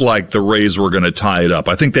looked like the Rays were going to tie it up.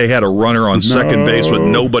 I think they had a runner on second base with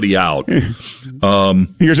nobody out.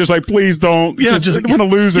 You're just like, please don't. Yeah, I want to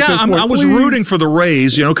lose at this point. I was rooting for the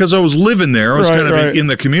Rays, because I was living there. I was kind of in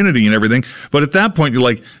the community and everything. But at that point, you're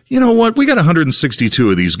like, you know what? We got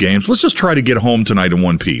 162 of these games. Let's just try to get home tonight in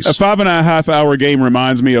one piece. A 5.5-hour game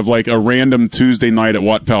reminds me of like a random Tuesday night at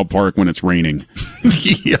Watt-Powell Park when it's raining.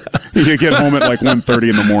 Yeah. You get home at like 1:30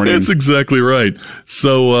 in the morning. That's exactly right.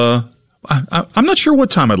 So, I'm not sure what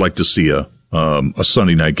time I'd like to see a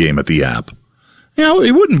Sunday night game at the App.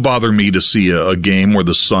 It wouldn't bother me to see a game where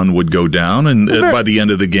the sun would go down and by the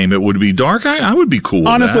end of the game it would be dark. I would be cool.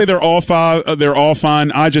 Honestly, they're all fine. They're all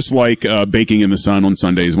fine. I just like baking in the sun on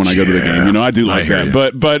Sundays when I go to the game. I do like that.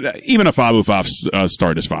 You. But even a 5:05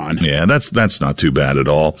 start is fine. Yeah, that's not too bad at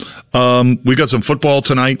all. We got some football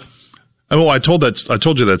tonight. Oh, I told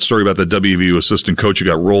you that story about the WVU assistant coach who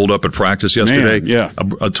got rolled up at practice yesterday. Man, yeah.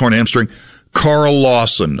 A torn hamstring. Carl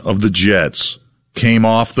Lawson of the Jets came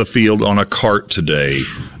off the field on a cart today.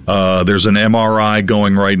 There's an MRI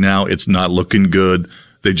going right now. It's not looking good.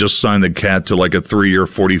 They just signed the cat to like a 3-year,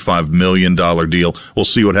 $45 million deal. We'll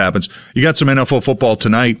see what happens. You got some NFL football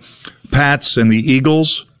tonight. Pats and the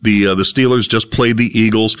Eagles. The Steelers just played the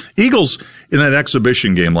Eagles. Eagles in that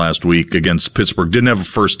exhibition game last week against Pittsburgh didn't have a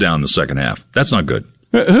first down in the second half. That's not good.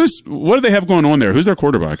 What do they have going on there? Who's their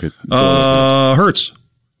quarterback? Hurts.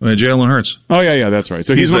 Jalen Hurts. Oh, yeah, that's right.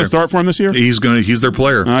 So he's going to start for him this year? He's their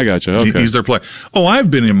player. I gotcha. Okay. He's their player. Oh, I've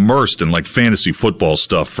been immersed in like fantasy football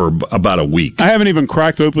stuff for about a week. I haven't even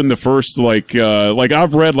cracked open the first, like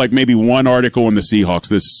I've read like maybe one article on the Seahawks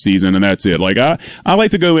this season and that's it. Like I like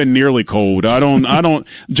to go in nearly cold. I don't,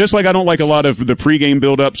 just like I don't like a lot of the pregame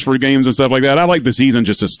buildups for games and stuff like that. I like the season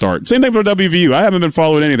just to start. Same thing for WVU. I haven't been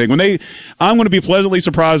following anything. I'm going to be pleasantly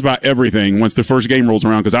surprised by everything once the first game rolls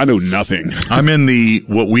around because I know nothing. I'm in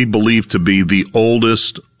what we believe to be the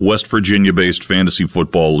oldest West Virginia-based fantasy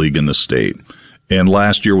football league in the state. And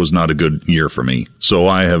last year was not a good year for me. So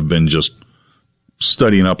I have been just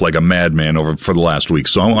studying up like a madman for the last week.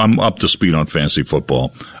 So I'm up to speed on fantasy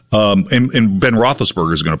football. And Ben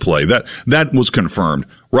Roethlisberger is going to play. That was confirmed.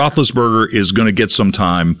 Roethlisberger is going to get some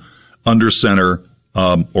time under center,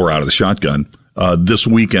 or out of the shotgun, this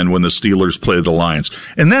weekend when the Steelers play the Lions.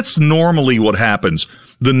 And that's normally what happens.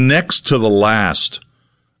 The next to the last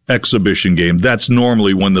exhibition game, that's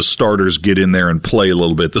normally when the starters get in there and play a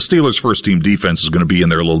little bit. The Steelers' first team defense is going to be in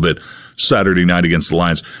there a little bit Saturday night against the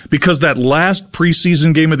Lions because that last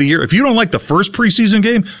preseason game of the year, if you don't like the first preseason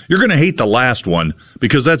game, you're going to hate the last one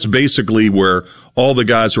because that's basically where all the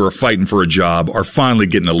guys who are fighting for a job are finally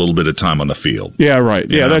getting a little bit of time on the field. Yeah,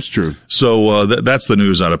 right. Yeah, that's true. So that's the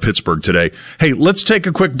news out of Pittsburgh today. Hey, let's take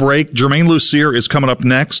a quick break. Jermaine Lucier is coming up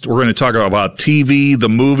next. We're going to talk about TV, the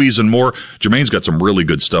movies, and more. Jermaine's got some really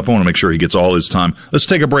good stuff. I want to make sure he gets all his time. Let's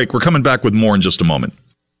take a break. We're coming back with more in just a moment.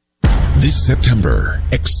 This September,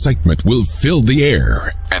 excitement will fill the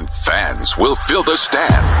air and fans will fill the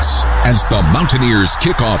stands as the Mountaineers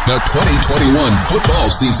kick off the 2021 football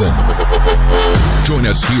season. Join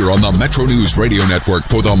us here on the Metro News Radio Network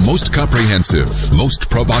for the most comprehensive, most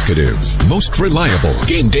provocative, most reliable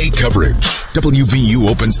game day coverage. WVU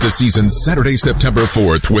opens the season Saturday, September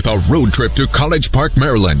 4th with a road trip to College Park,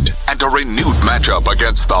 Maryland and a renewed matchup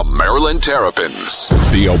against the Maryland Terrapins.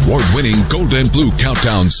 The award-winning Gold and Blue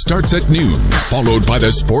Countdown starts at noon, followed by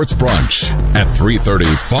the Sports Brunch. At 3:30,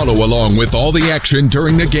 follow along with all the action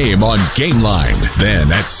during the game on Game Line.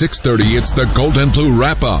 Then at 6:30, it's the Gold and Blue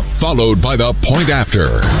Wrap-Up, followed by the Point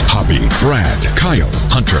After. Hobby, Brad, Kyle,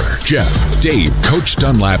 Hunter, Jeff, Dave, Coach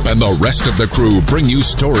Dunlap, and the rest of the crew bring you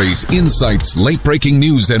stories, insights, late-breaking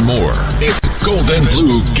news, and more. It's Gold and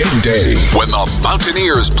Blue Game Day when the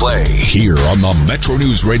Mountaineers play here on the Metro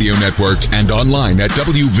News Radio Network and online at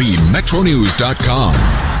WVMetroNews.com.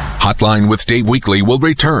 Hotline with Dave Weekly will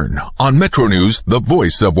return on Metro News, the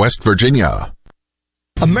voice of West Virginia.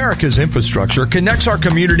 America's infrastructure connects our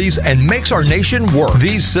communities and makes our nation work.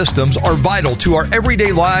 These systems are vital to our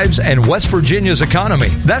everyday lives and West Virginia's economy.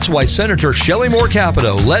 That's why Senator Shelley Moore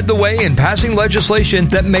Capito led the way in passing legislation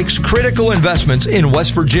that makes critical investments in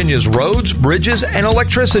West Virginia's roads, bridges, and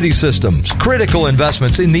electricity systems. Critical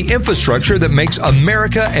investments in the infrastructure that makes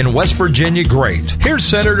America and West Virginia great. Here's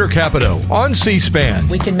Senator Capito on C-SPAN.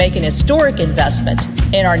 We can make an historic investment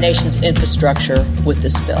in our nation's infrastructure with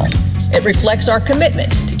this bill. It reflects our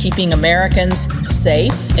commitment to keeping Americans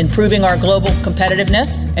safe, improving our global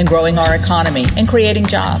competitiveness, and growing our economy and creating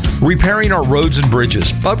jobs. Repairing our roads and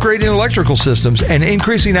bridges, upgrading electrical systems, and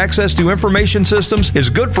increasing access to information systems is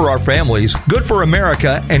good for our families, good for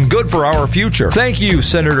America, and good for our future. Thank you,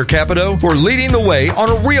 Senator Capito, for leading the way on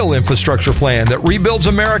a real infrastructure plan that rebuilds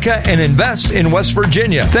America and invests in West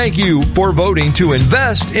Virginia. Thank you for voting to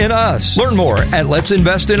invest in us. Learn more at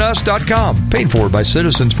let'sinvestinus.com. Paid for by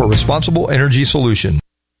Citizens for Responsible Energy Solution.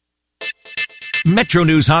 Metro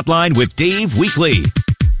News Hotline with Dave Weekly.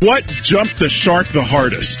 What jumped the shark the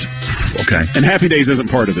hardest? Okay. And Happy Days isn't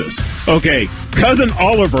part of this. Okay. Cousin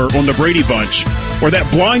Oliver on the Brady Bunch, or that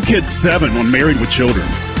blonde kid 7 on Married with Children.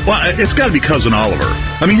 Well, it's got to be Cousin Oliver.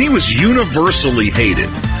 I mean, he was universally hated.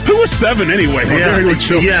 Who was 7 anyway? Married with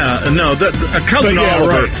Children. Yeah, no, Cousin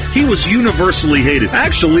Oliver, right. He was universally hated.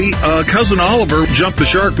 Actually, Cousin Oliver jumped the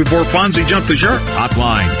shark before Fonzie jumped the shark.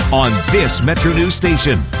 Hotline on this Metro News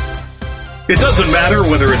station. It doesn't matter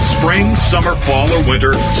whether it's spring, summer, fall, or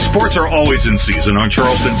winter, sports are always in season on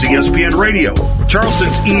Charleston's ESPN Radio.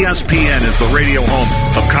 Charleston's ESPN is the radio home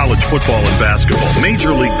of college football and basketball,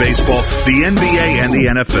 Major League Baseball, the NBA, and the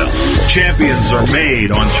NFL. Champions are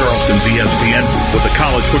made on Charleston's ESPN with the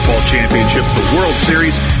college football championships, the World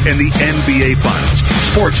Series, and the NBA Finals.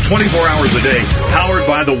 Sports 24 hours a day, powered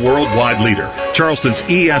by the worldwide leader. Charleston's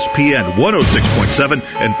ESPN 106.7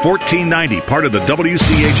 and 1490, part of the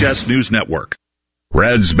WCHS News Network.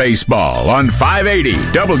 Reds baseball on 580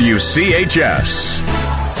 WCHS.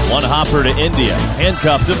 One hopper to India.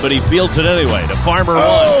 Handcuffed him, but he fields it anyway to Farmer one.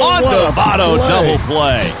 On to Votto, double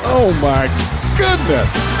play. Oh, my goodness.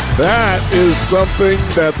 That is something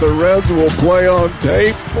that the Reds will play on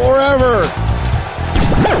tape forever.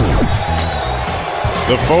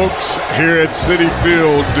 The folks here at Citi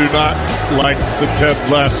Field do not like the Ted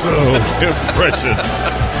Lasso impression.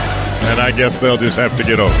 And I guess they'll just have to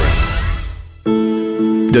get over it.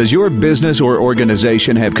 Does your business or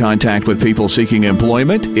organization have contact with people seeking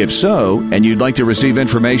employment? If so, and you'd like to receive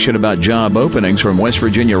information about job openings from West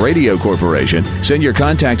Virginia Radio Corporation, send your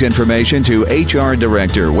contact information to HR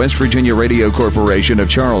Director, West Virginia Radio Corporation of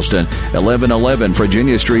Charleston, 1111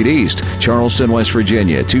 Virginia Street East, Charleston, West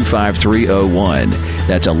Virginia, 25301.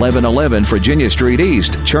 That's 1111 Virginia Street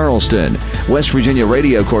East, Charleston. West Virginia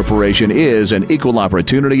Radio Corporation is an equal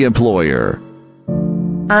opportunity employer.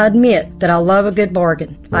 I admit that I love a good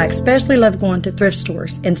bargain. I especially love going to thrift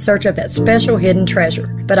stores in search of that special hidden treasure.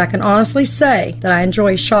 But I can honestly say that I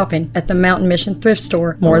enjoy shopping at the Mountain Mission thrift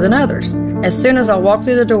store more than others. As soon as I walk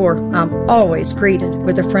through the door, I'm always greeted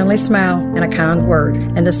with a friendly smile and a kind word.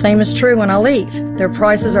 And the same is true when I leave. Their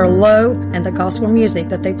prices are low, and the gospel music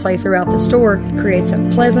that they play throughout the store creates a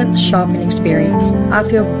pleasant shopping experience. I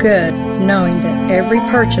feel good knowing that every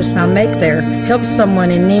purchase I make there helps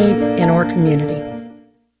someone in need in our community.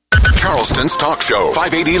 Charleston's Talk Show,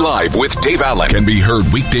 580 Live with Dave Allen, can be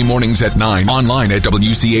heard weekday mornings at 9, online at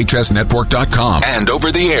WCHSNetwork.com, and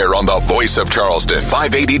over the air on the Voice of Charleston,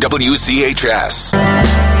 580 WCHS.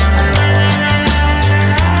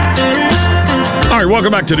 All right,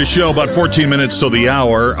 welcome back to the show. About 14 minutes till the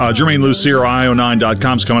hour. Jermaine Lucier,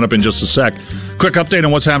 IO9.com is coming up in just a sec. Quick update on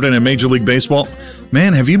what's happening in Major League Baseball.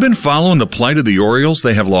 Man, have you been following the plight of the Orioles?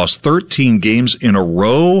 They have lost 13 games in a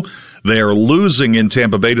row. They are losing in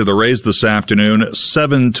Tampa Bay to the Rays this afternoon,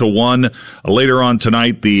 7-1. Later on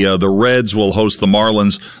tonight, the Reds will host the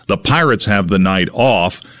Marlins. The Pirates have the night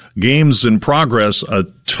off. Games in progress.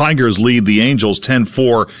 Tigers lead the Angels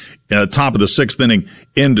 10-4. Top of the sixth inning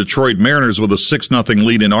in Detroit. Mariners with a 6-0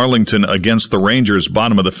 lead in Arlington against the Rangers.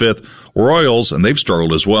 Bottom of the fifth. Royals, and they've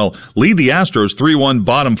struggled as well, lead the Astros 3-1.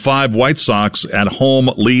 Bottom five. White Sox at home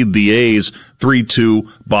lead the A's 3-2.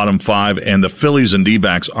 Bottom five. And the Phillies and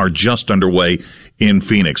D-backs are just underway in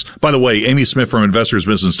Phoenix. By the way, Amy Smith from Investors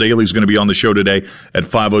Business Daily is going to be on the show today at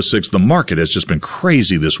 5:06. The market has just been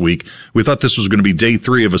crazy this week. We thought this was going to be day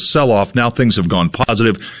 3 of a sell-off. Now things have gone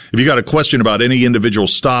positive. If you got a question about any individual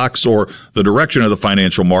stocks or the direction of the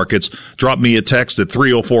financial markets, drop me a text at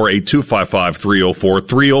 304-8255,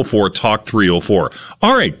 304-304-TALK 304.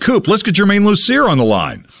 All right, Coop, let's get Jermaine Lucier on the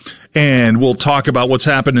line. And we'll talk about what's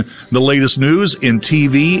happened in the latest news in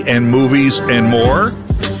TV and movies and more.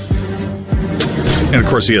 And, of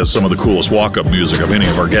course, he has some of the coolest walk-up music of any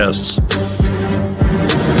of our guests.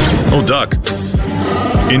 Oh, duck.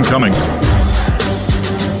 Incoming.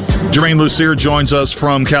 Jermaine Lucier joins us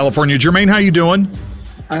from California. Jermaine, how you doing?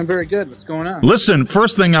 I'm very good. What's going on? Listen,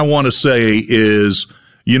 first thing I want to say is,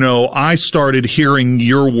 you know, I started hearing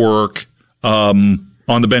your work on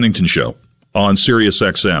the Bennington Show on Sirius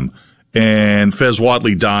XM, and Fez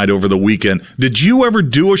Whatley died over the weekend. Did you ever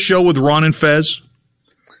do a show with Ron and Fez?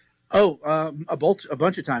 Oh, a bunch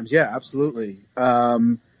of times. Yeah, absolutely.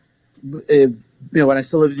 When I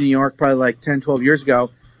still lived in New York, probably like 10, 12 years ago,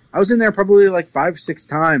 I was in there probably like 5-6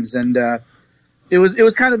 times. And, it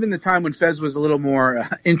was kind of in the time when Fez was a little more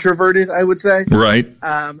introverted, I would say. Right.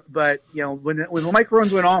 But when the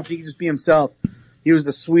microphones went off, he could just be himself. He was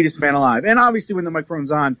the sweetest man alive. And obviously when the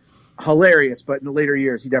microphone's on, hilarious. But in the later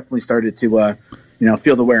years, he definitely started to,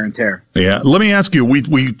 feel the wear and tear. Yeah. Let me ask you,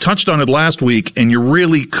 we touched on it last week, and you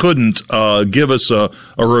really couldn't give us a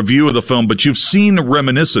review of the film, but you've seen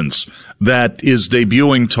Reminiscence that is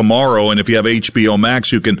debuting tomorrow, and if you have HBO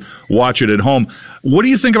Max, you can watch it at home. What do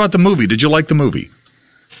you think about the movie? Did you like the movie?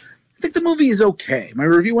 I think the movie is okay. My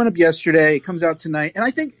review went up yesterday. It comes out tonight. And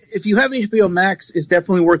I think if you have HBO Max, it's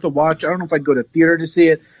definitely worth a watch. I don't know if I'd go to theater to see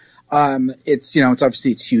it. It's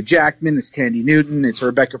obviously it's Hugh Jackman, it's Tandy Newton, it's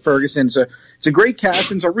Rebecca Ferguson. It's a great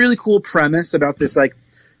cast, and it's a really cool premise about this like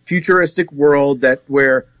futuristic world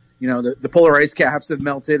where the polar ice caps have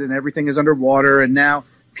melted and everything is underwater, and now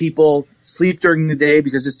people sleep during the day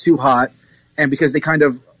because it's too hot, and because they kind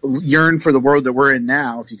of yearn for the world that we're in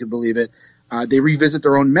now, if you can believe it. They revisit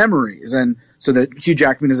their own memories, and so that Hugh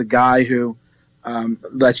Jackman is a guy who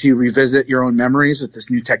lets you revisit your own memories with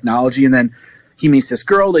this new technology, and then he meets this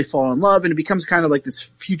girl, they fall in love, and it becomes kind of like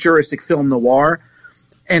this futuristic film noir.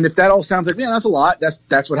 And if that all sounds like, man, that's a lot,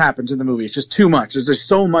 that's what happens in the movie. It's just too much. There's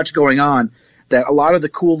so much going on that a lot of the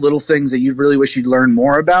cool little things that you really wish you'd learn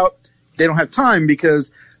more about, they don't have time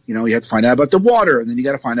because you have to find out about the water, and then you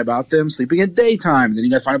got to find out about them sleeping at daytime, and then you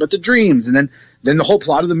got to find out about the dreams, and then the whole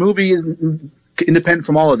plot of the movie is independent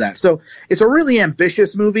from all of that. So it's a really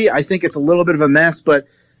ambitious movie. I think it's a little bit of a mess, but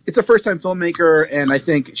it's a first-time filmmaker, and I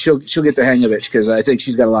think she'll get the hang of it because I think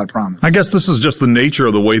she's got a lot of promise. I guess this is just the nature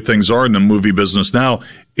of the way things are in the movie business now.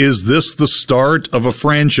 Is this the start of a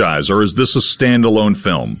franchise, or is this a standalone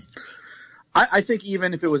film? I think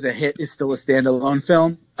even if it was a hit, it's still a standalone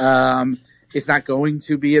film. It's not going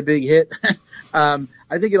to be a big hit. I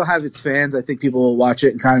think it'll have its fans. I think people will watch it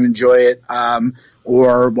and kind of enjoy it,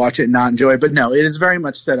 or watch it and not enjoy it. But no, it is very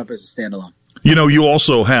much set up as a standalone. You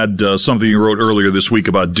also had something you wrote earlier this week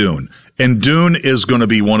about Dune. And Dune is going to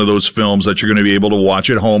be one of those films that you're going to be able to watch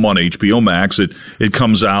at home on HBO Max. It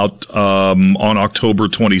comes out on October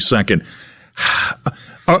 22nd.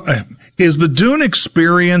 Is the Dune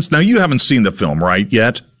experience, now you haven't seen the film, right,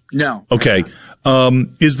 yet? No. Okay.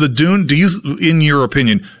 Is the Dune, in your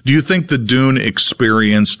opinion, do you think the Dune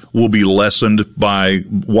experience will be lessened by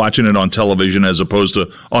watching it on television as opposed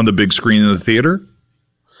to on the big screen in the theater?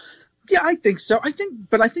 Yeah, I think so. I think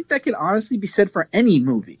that can honestly be said for any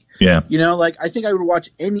movie. Yeah. I think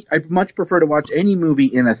I'd much prefer to watch any movie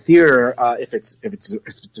in a theater, if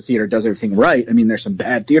the theater does everything right. I mean, there's some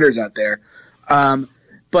bad theaters out there.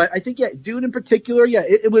 But I think, Dune in particular,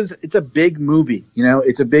 it's a big movie.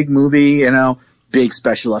 It's a big movie, big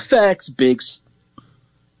special effects, big.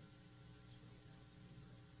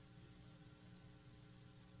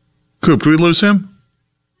 Coop, do we lose him?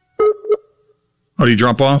 Oh, did he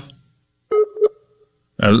drop off?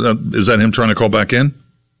 Is that him trying to call back in?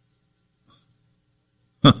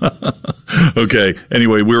 Okay.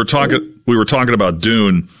 Anyway, we were talking about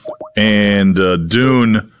Dune, and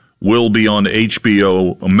Dune will be on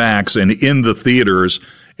HBO Max and in the theaters,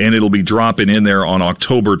 and it'll be dropping in there on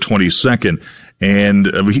October 22nd. And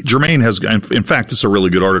Jermaine has, in fact, it's a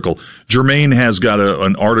really good article. Jermaine has got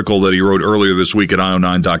an article that he wrote earlier this week at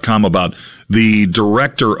io9.com about the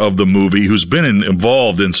director of the movie, who's been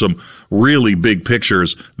involved in some really big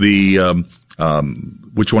pictures. Which one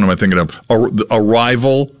am I thinking of?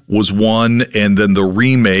 Arrival was one, and then the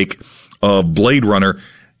remake of Blade Runner.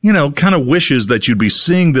 Kind of wishes that you'd be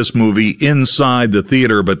seeing this movie inside the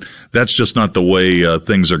theater, but that's just not the way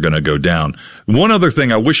things are going to go down. One other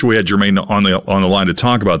thing I wish we had Jermaine on the line to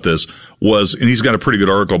talk about this was, and he's got a pretty good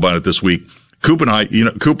article about it this week. Coop and I,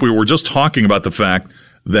 Coop, we were just talking about the fact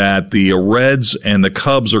that the Reds and the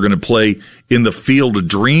Cubs are going to play in the Field of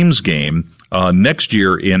Dreams game next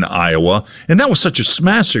year in Iowa, and that was such a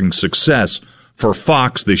smashing success for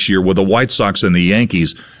Fox this year with the White Sox and the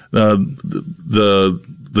Yankees.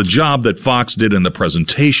 The job that Fox did in the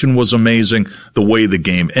presentation was amazing. The way the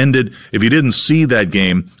game ended. If you didn't see that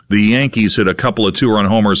game, the Yankees hit a couple of 2-run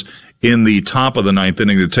homers in the top of the ninth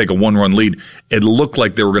inning to take a 1-run lead. It looked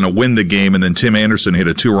like they were going to win the game, and then Tim Anderson hit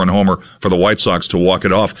a 2-run homer for the White Sox to walk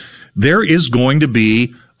it off. There is going to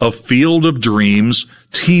be a Field of Dreams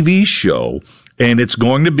TV show, and it's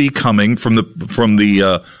going to be coming from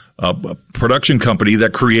the production company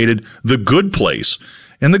that created The Good Place.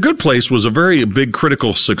 And The Good Place was a very big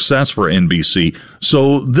critical success for NBC.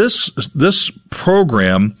 So this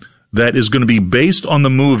program that is going to be based on the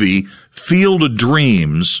movie Field of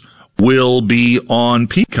Dreams will be on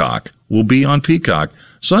Peacock.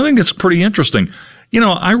 So I think it's pretty interesting.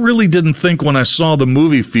 I really didn't think when I saw the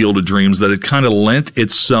movie Field of Dreams that it kind of lent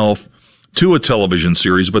itself to a television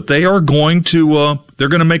series, but they are going to, they're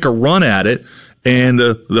going to make a run at it. And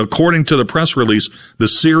according to the press release, the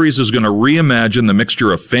series is going to reimagine the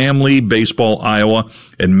mixture of family, baseball, Iowa,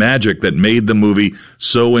 and magic that made the movie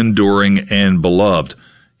so enduring and beloved.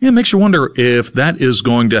 It makes you wonder if that is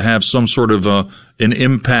going to have some sort of an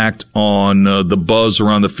impact on the buzz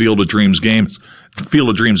around the Field of Dreams games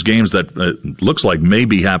that looks like may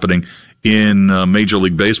be happening in Major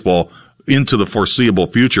League Baseball into the foreseeable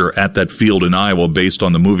future at that field in Iowa based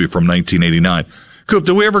on the movie from 1989. Coop,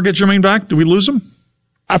 did we ever get Jermaine back? Did we lose him?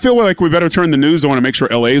 I feel like we better turn the news on and make sure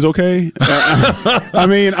LA's okay. I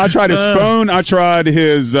mean, I tried his phone. I tried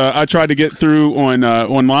to get through on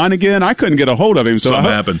online again. I couldn't get a hold of him. So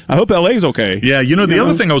Something happened. I hope LA's okay. Yeah, the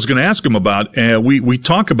other thing I was going to ask him about, we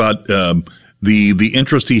talk about the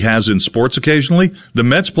interest he has in sports occasionally. The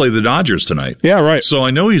Mets play the Dodgers tonight. Yeah, right. So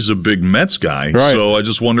I know he's a big Mets guy. Right. So I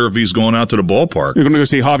just wonder if he's going out to the ballpark. You're going to go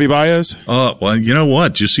see Javi Baez? Well, you know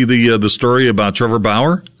what? Did you see the story about Trevor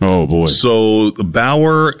Bauer? Oh boy. So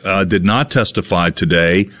Bauer did not testify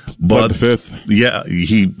today, but the 5th. Yeah,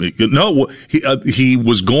 he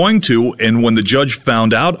was going to, and when the judge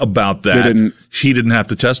found out about that, he didn't have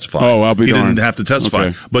to testify. Oh, I'll be darned. He didn't have to testify.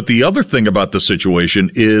 Okay. But the other thing about the situation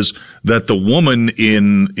is that the woman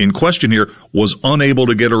in question here was unable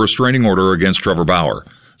to get a restraining order against Trevor Bauer.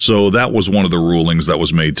 So that was one of the rulings that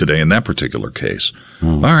was made today in that particular case.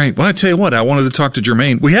 All right. Well, I tell you what, I wanted to talk to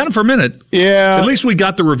Jermaine. We had him for a minute. Yeah. At least we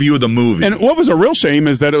got the review of the movie. And what was a real shame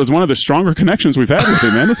is that it was one of the stronger connections we've had with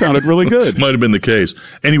him, man. It sounded really good. Might have been the case.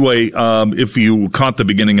 Anyway, if you caught the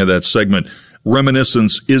beginning of that segment,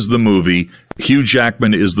 Reminiscence is the movie. Hugh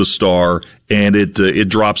Jackman is the star, and it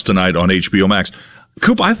drops tonight on HBO Max.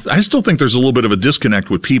 Coop, I still think there's a little bit of a disconnect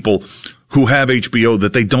with people who have HBO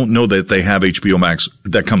that they don't know that they have HBO Max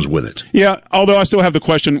that comes with it. Yeah, although I still have the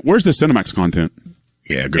question, where's the Cinemax content?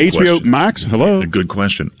 Yeah, good HBO question. Max? Hello? Good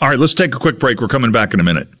question. All right, let's take a quick break. We're coming back in a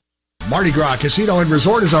minute. Mardi Gras Casino and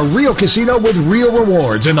Resort is a real casino with real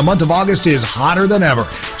rewards, and the month of August is hotter than ever.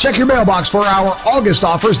 Check your mailbox for our August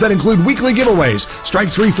offers that include weekly giveaways. Strike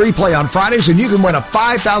 3 free play on Fridays, and you can win a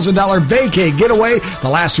 $5,000 vacay getaway the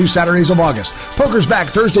last 2 Saturdays of August. Poker's back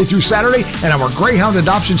Thursday through Saturday, and our Greyhound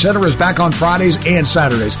Adoption Center is back on Fridays and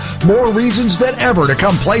Saturdays. More reasons than ever to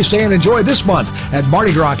come play, stay, and enjoy this month at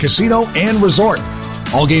Mardi Gras Casino and Resort.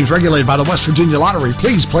 All games regulated by the West Virginia Lottery.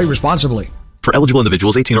 Please play responsibly. For eligible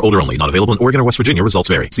individuals 18 or older only. Not available in Oregon or West Virginia. Results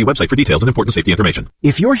vary. See website for details and important safety information.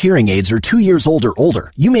 If your hearing aids are 2 years old or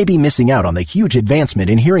older, you may be missing out on the huge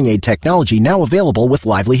advancement in hearing aid technology now available with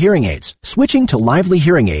Lively Hearing Aids. Switching to Lively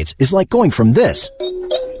Hearing Aids is like going from this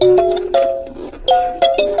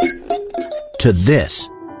to this.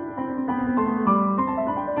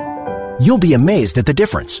 You'll be amazed at the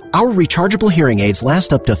difference. Our rechargeable hearing aids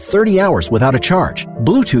last up to 30 hours without a charge.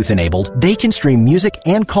 Bluetooth enabled, they can stream music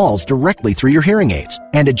and calls directly through your hearing aids.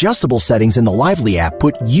 And adjustable settings in the Lively app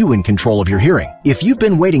put you in control of your hearing. If you've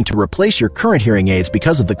been waiting to replace your current hearing aids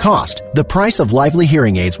because of the cost, the price of Lively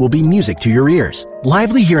hearing aids will be music to your ears.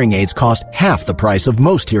 Lively hearing aids cost half the price of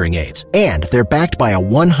most hearing aids, and they're backed by a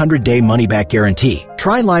 100-day money-back guarantee.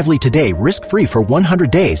 Try Lively today risk-free for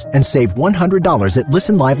 100 days and save $100 at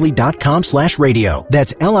listenlively.com/radio.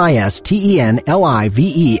 That's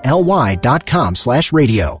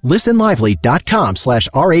listenlively.com/radio.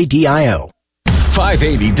 listenlively.com/radio.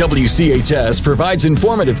 580 WCHS provides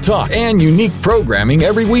informative talk and unique programming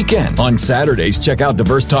every weekend. On Saturdays, check out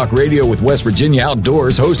Diverse Talk Radio with West Virginia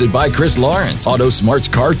Outdoors, hosted by Chris Lawrence. Auto Smart's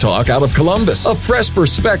Car Talk out of Columbus. A fresh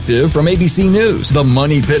perspective from ABC News. The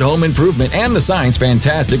Money Pit Home Improvement and the Science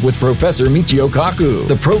Fantastic with Professor Michio Kaku.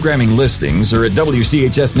 The programming listings are at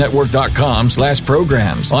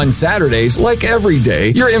WCHSnetwork.com/programs. On Saturdays, like every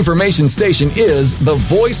day, your information station is the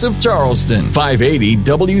voice of Charleston. 580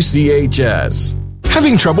 WCHS.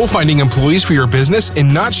 Having trouble finding employees for your business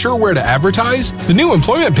and not sure where to advertise? The new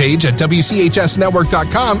employment page at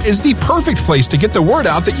WCHSnetwork.com is the perfect place to get the word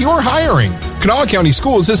out that you're hiring. Kanawha County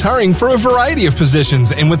Schools is hiring for a variety of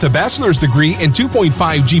positions, and with a bachelor's degree and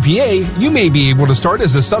 2.5 GPA, you may be able to start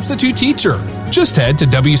as a substitute teacher. Just head to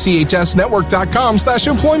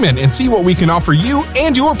WCHSnetwork.com/employment and see what we can offer you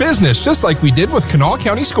and your business, just like we did with Kanawha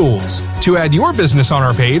County Schools. To add your business on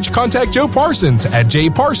our page, contact Joe Parsons at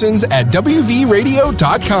jparsons@wvradio.com.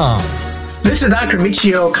 This is Dr.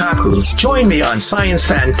 Michio Kaku. Join me on Science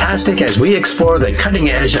Fantastic as we explore the cutting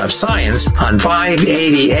edge of science on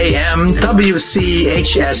 580 AM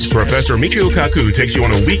WCHS. Professor Michio Kaku takes you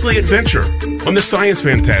on a weekly adventure on the Science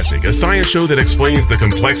Fantastic, a science show that explains the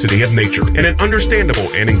complexity of nature in an understandable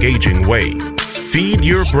and engaging way. Feed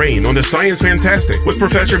your brain on the Science Fantastic with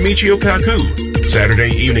Professor Michio Kaku. Saturday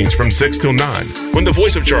evenings from 6 till 9 on the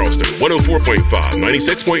Voice of Charleston, 104.5,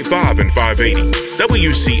 96.5, and 580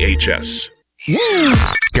 WCHS.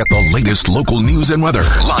 Get the latest local news and weather,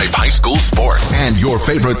 live high school sports, and your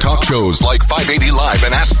favorite talk shows like 580 Live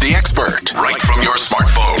and Ask the Expert. Right from your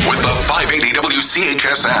smartphone with the 580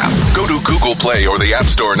 WCHS app. Go to Google Play or the App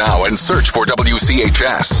Store now and search for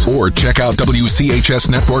WCHS. Or check out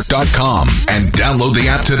WCHSnetwork.com and download the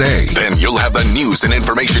app today. Then you'll have the news and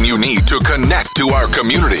information you need to connect to our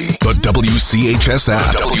community. The WCHS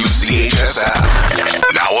app. The WCHS app.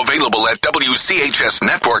 Now available at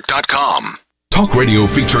WCHSnetwork.com. Talk radio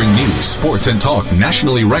featuring news, sports, and talk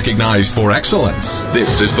nationally recognized for excellence.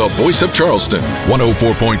 This is the voice of Charleston.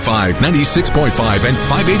 104.5, 96.5, and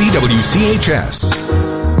 580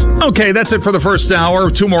 WCHS. Okay, that's it for the first hour.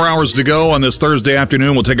 2 more hours to go on this Thursday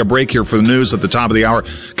afternoon. We'll take a break here for the news at the top of the hour.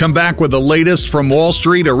 Come back with the latest from Wall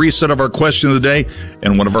Street, a reset of our question of the day,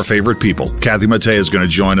 and one of our favorite people. Kathy Mattea is going to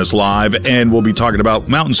join us live, and we'll be talking about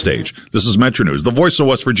Mountain Stage. This is Metro News, the voice of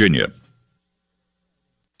West Virginia.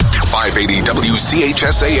 580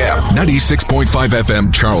 WCHS AM, 96.5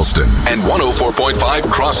 FM Charleston, and 104.5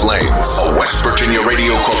 Cross Lanes. A West Virginia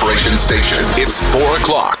Radio Corporation station. It's 4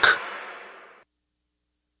 o'clock.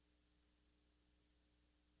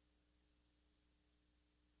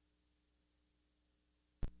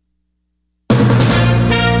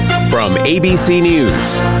 From ABC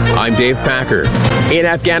News, I'm Dave Packer. In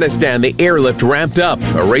Afghanistan, the airlift ramped up,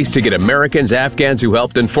 a race to get Americans, Afghans who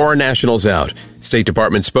helped, and foreign nationals out. State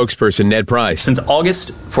Department spokesperson Ned Price. Since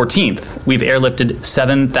August 14th, we've airlifted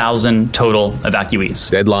 7,000 total evacuees.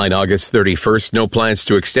 Deadline August 31st. No plans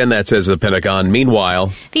to extend that, says the Pentagon.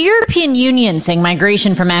 Meanwhile, the European Union saying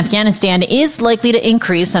migration from Afghanistan is likely to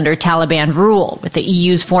increase under Taliban rule, with the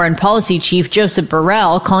EU's foreign policy chief Joseph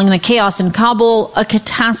Borrell calling the chaos in Kabul a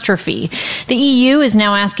catastrophe. The EU is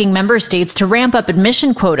now asking member states to ramp up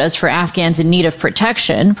admission quotas for Afghans in need of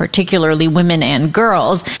protection, particularly women and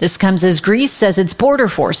girls. This comes as Greece says its border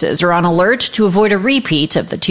forces are on alert to avoid a repeat of the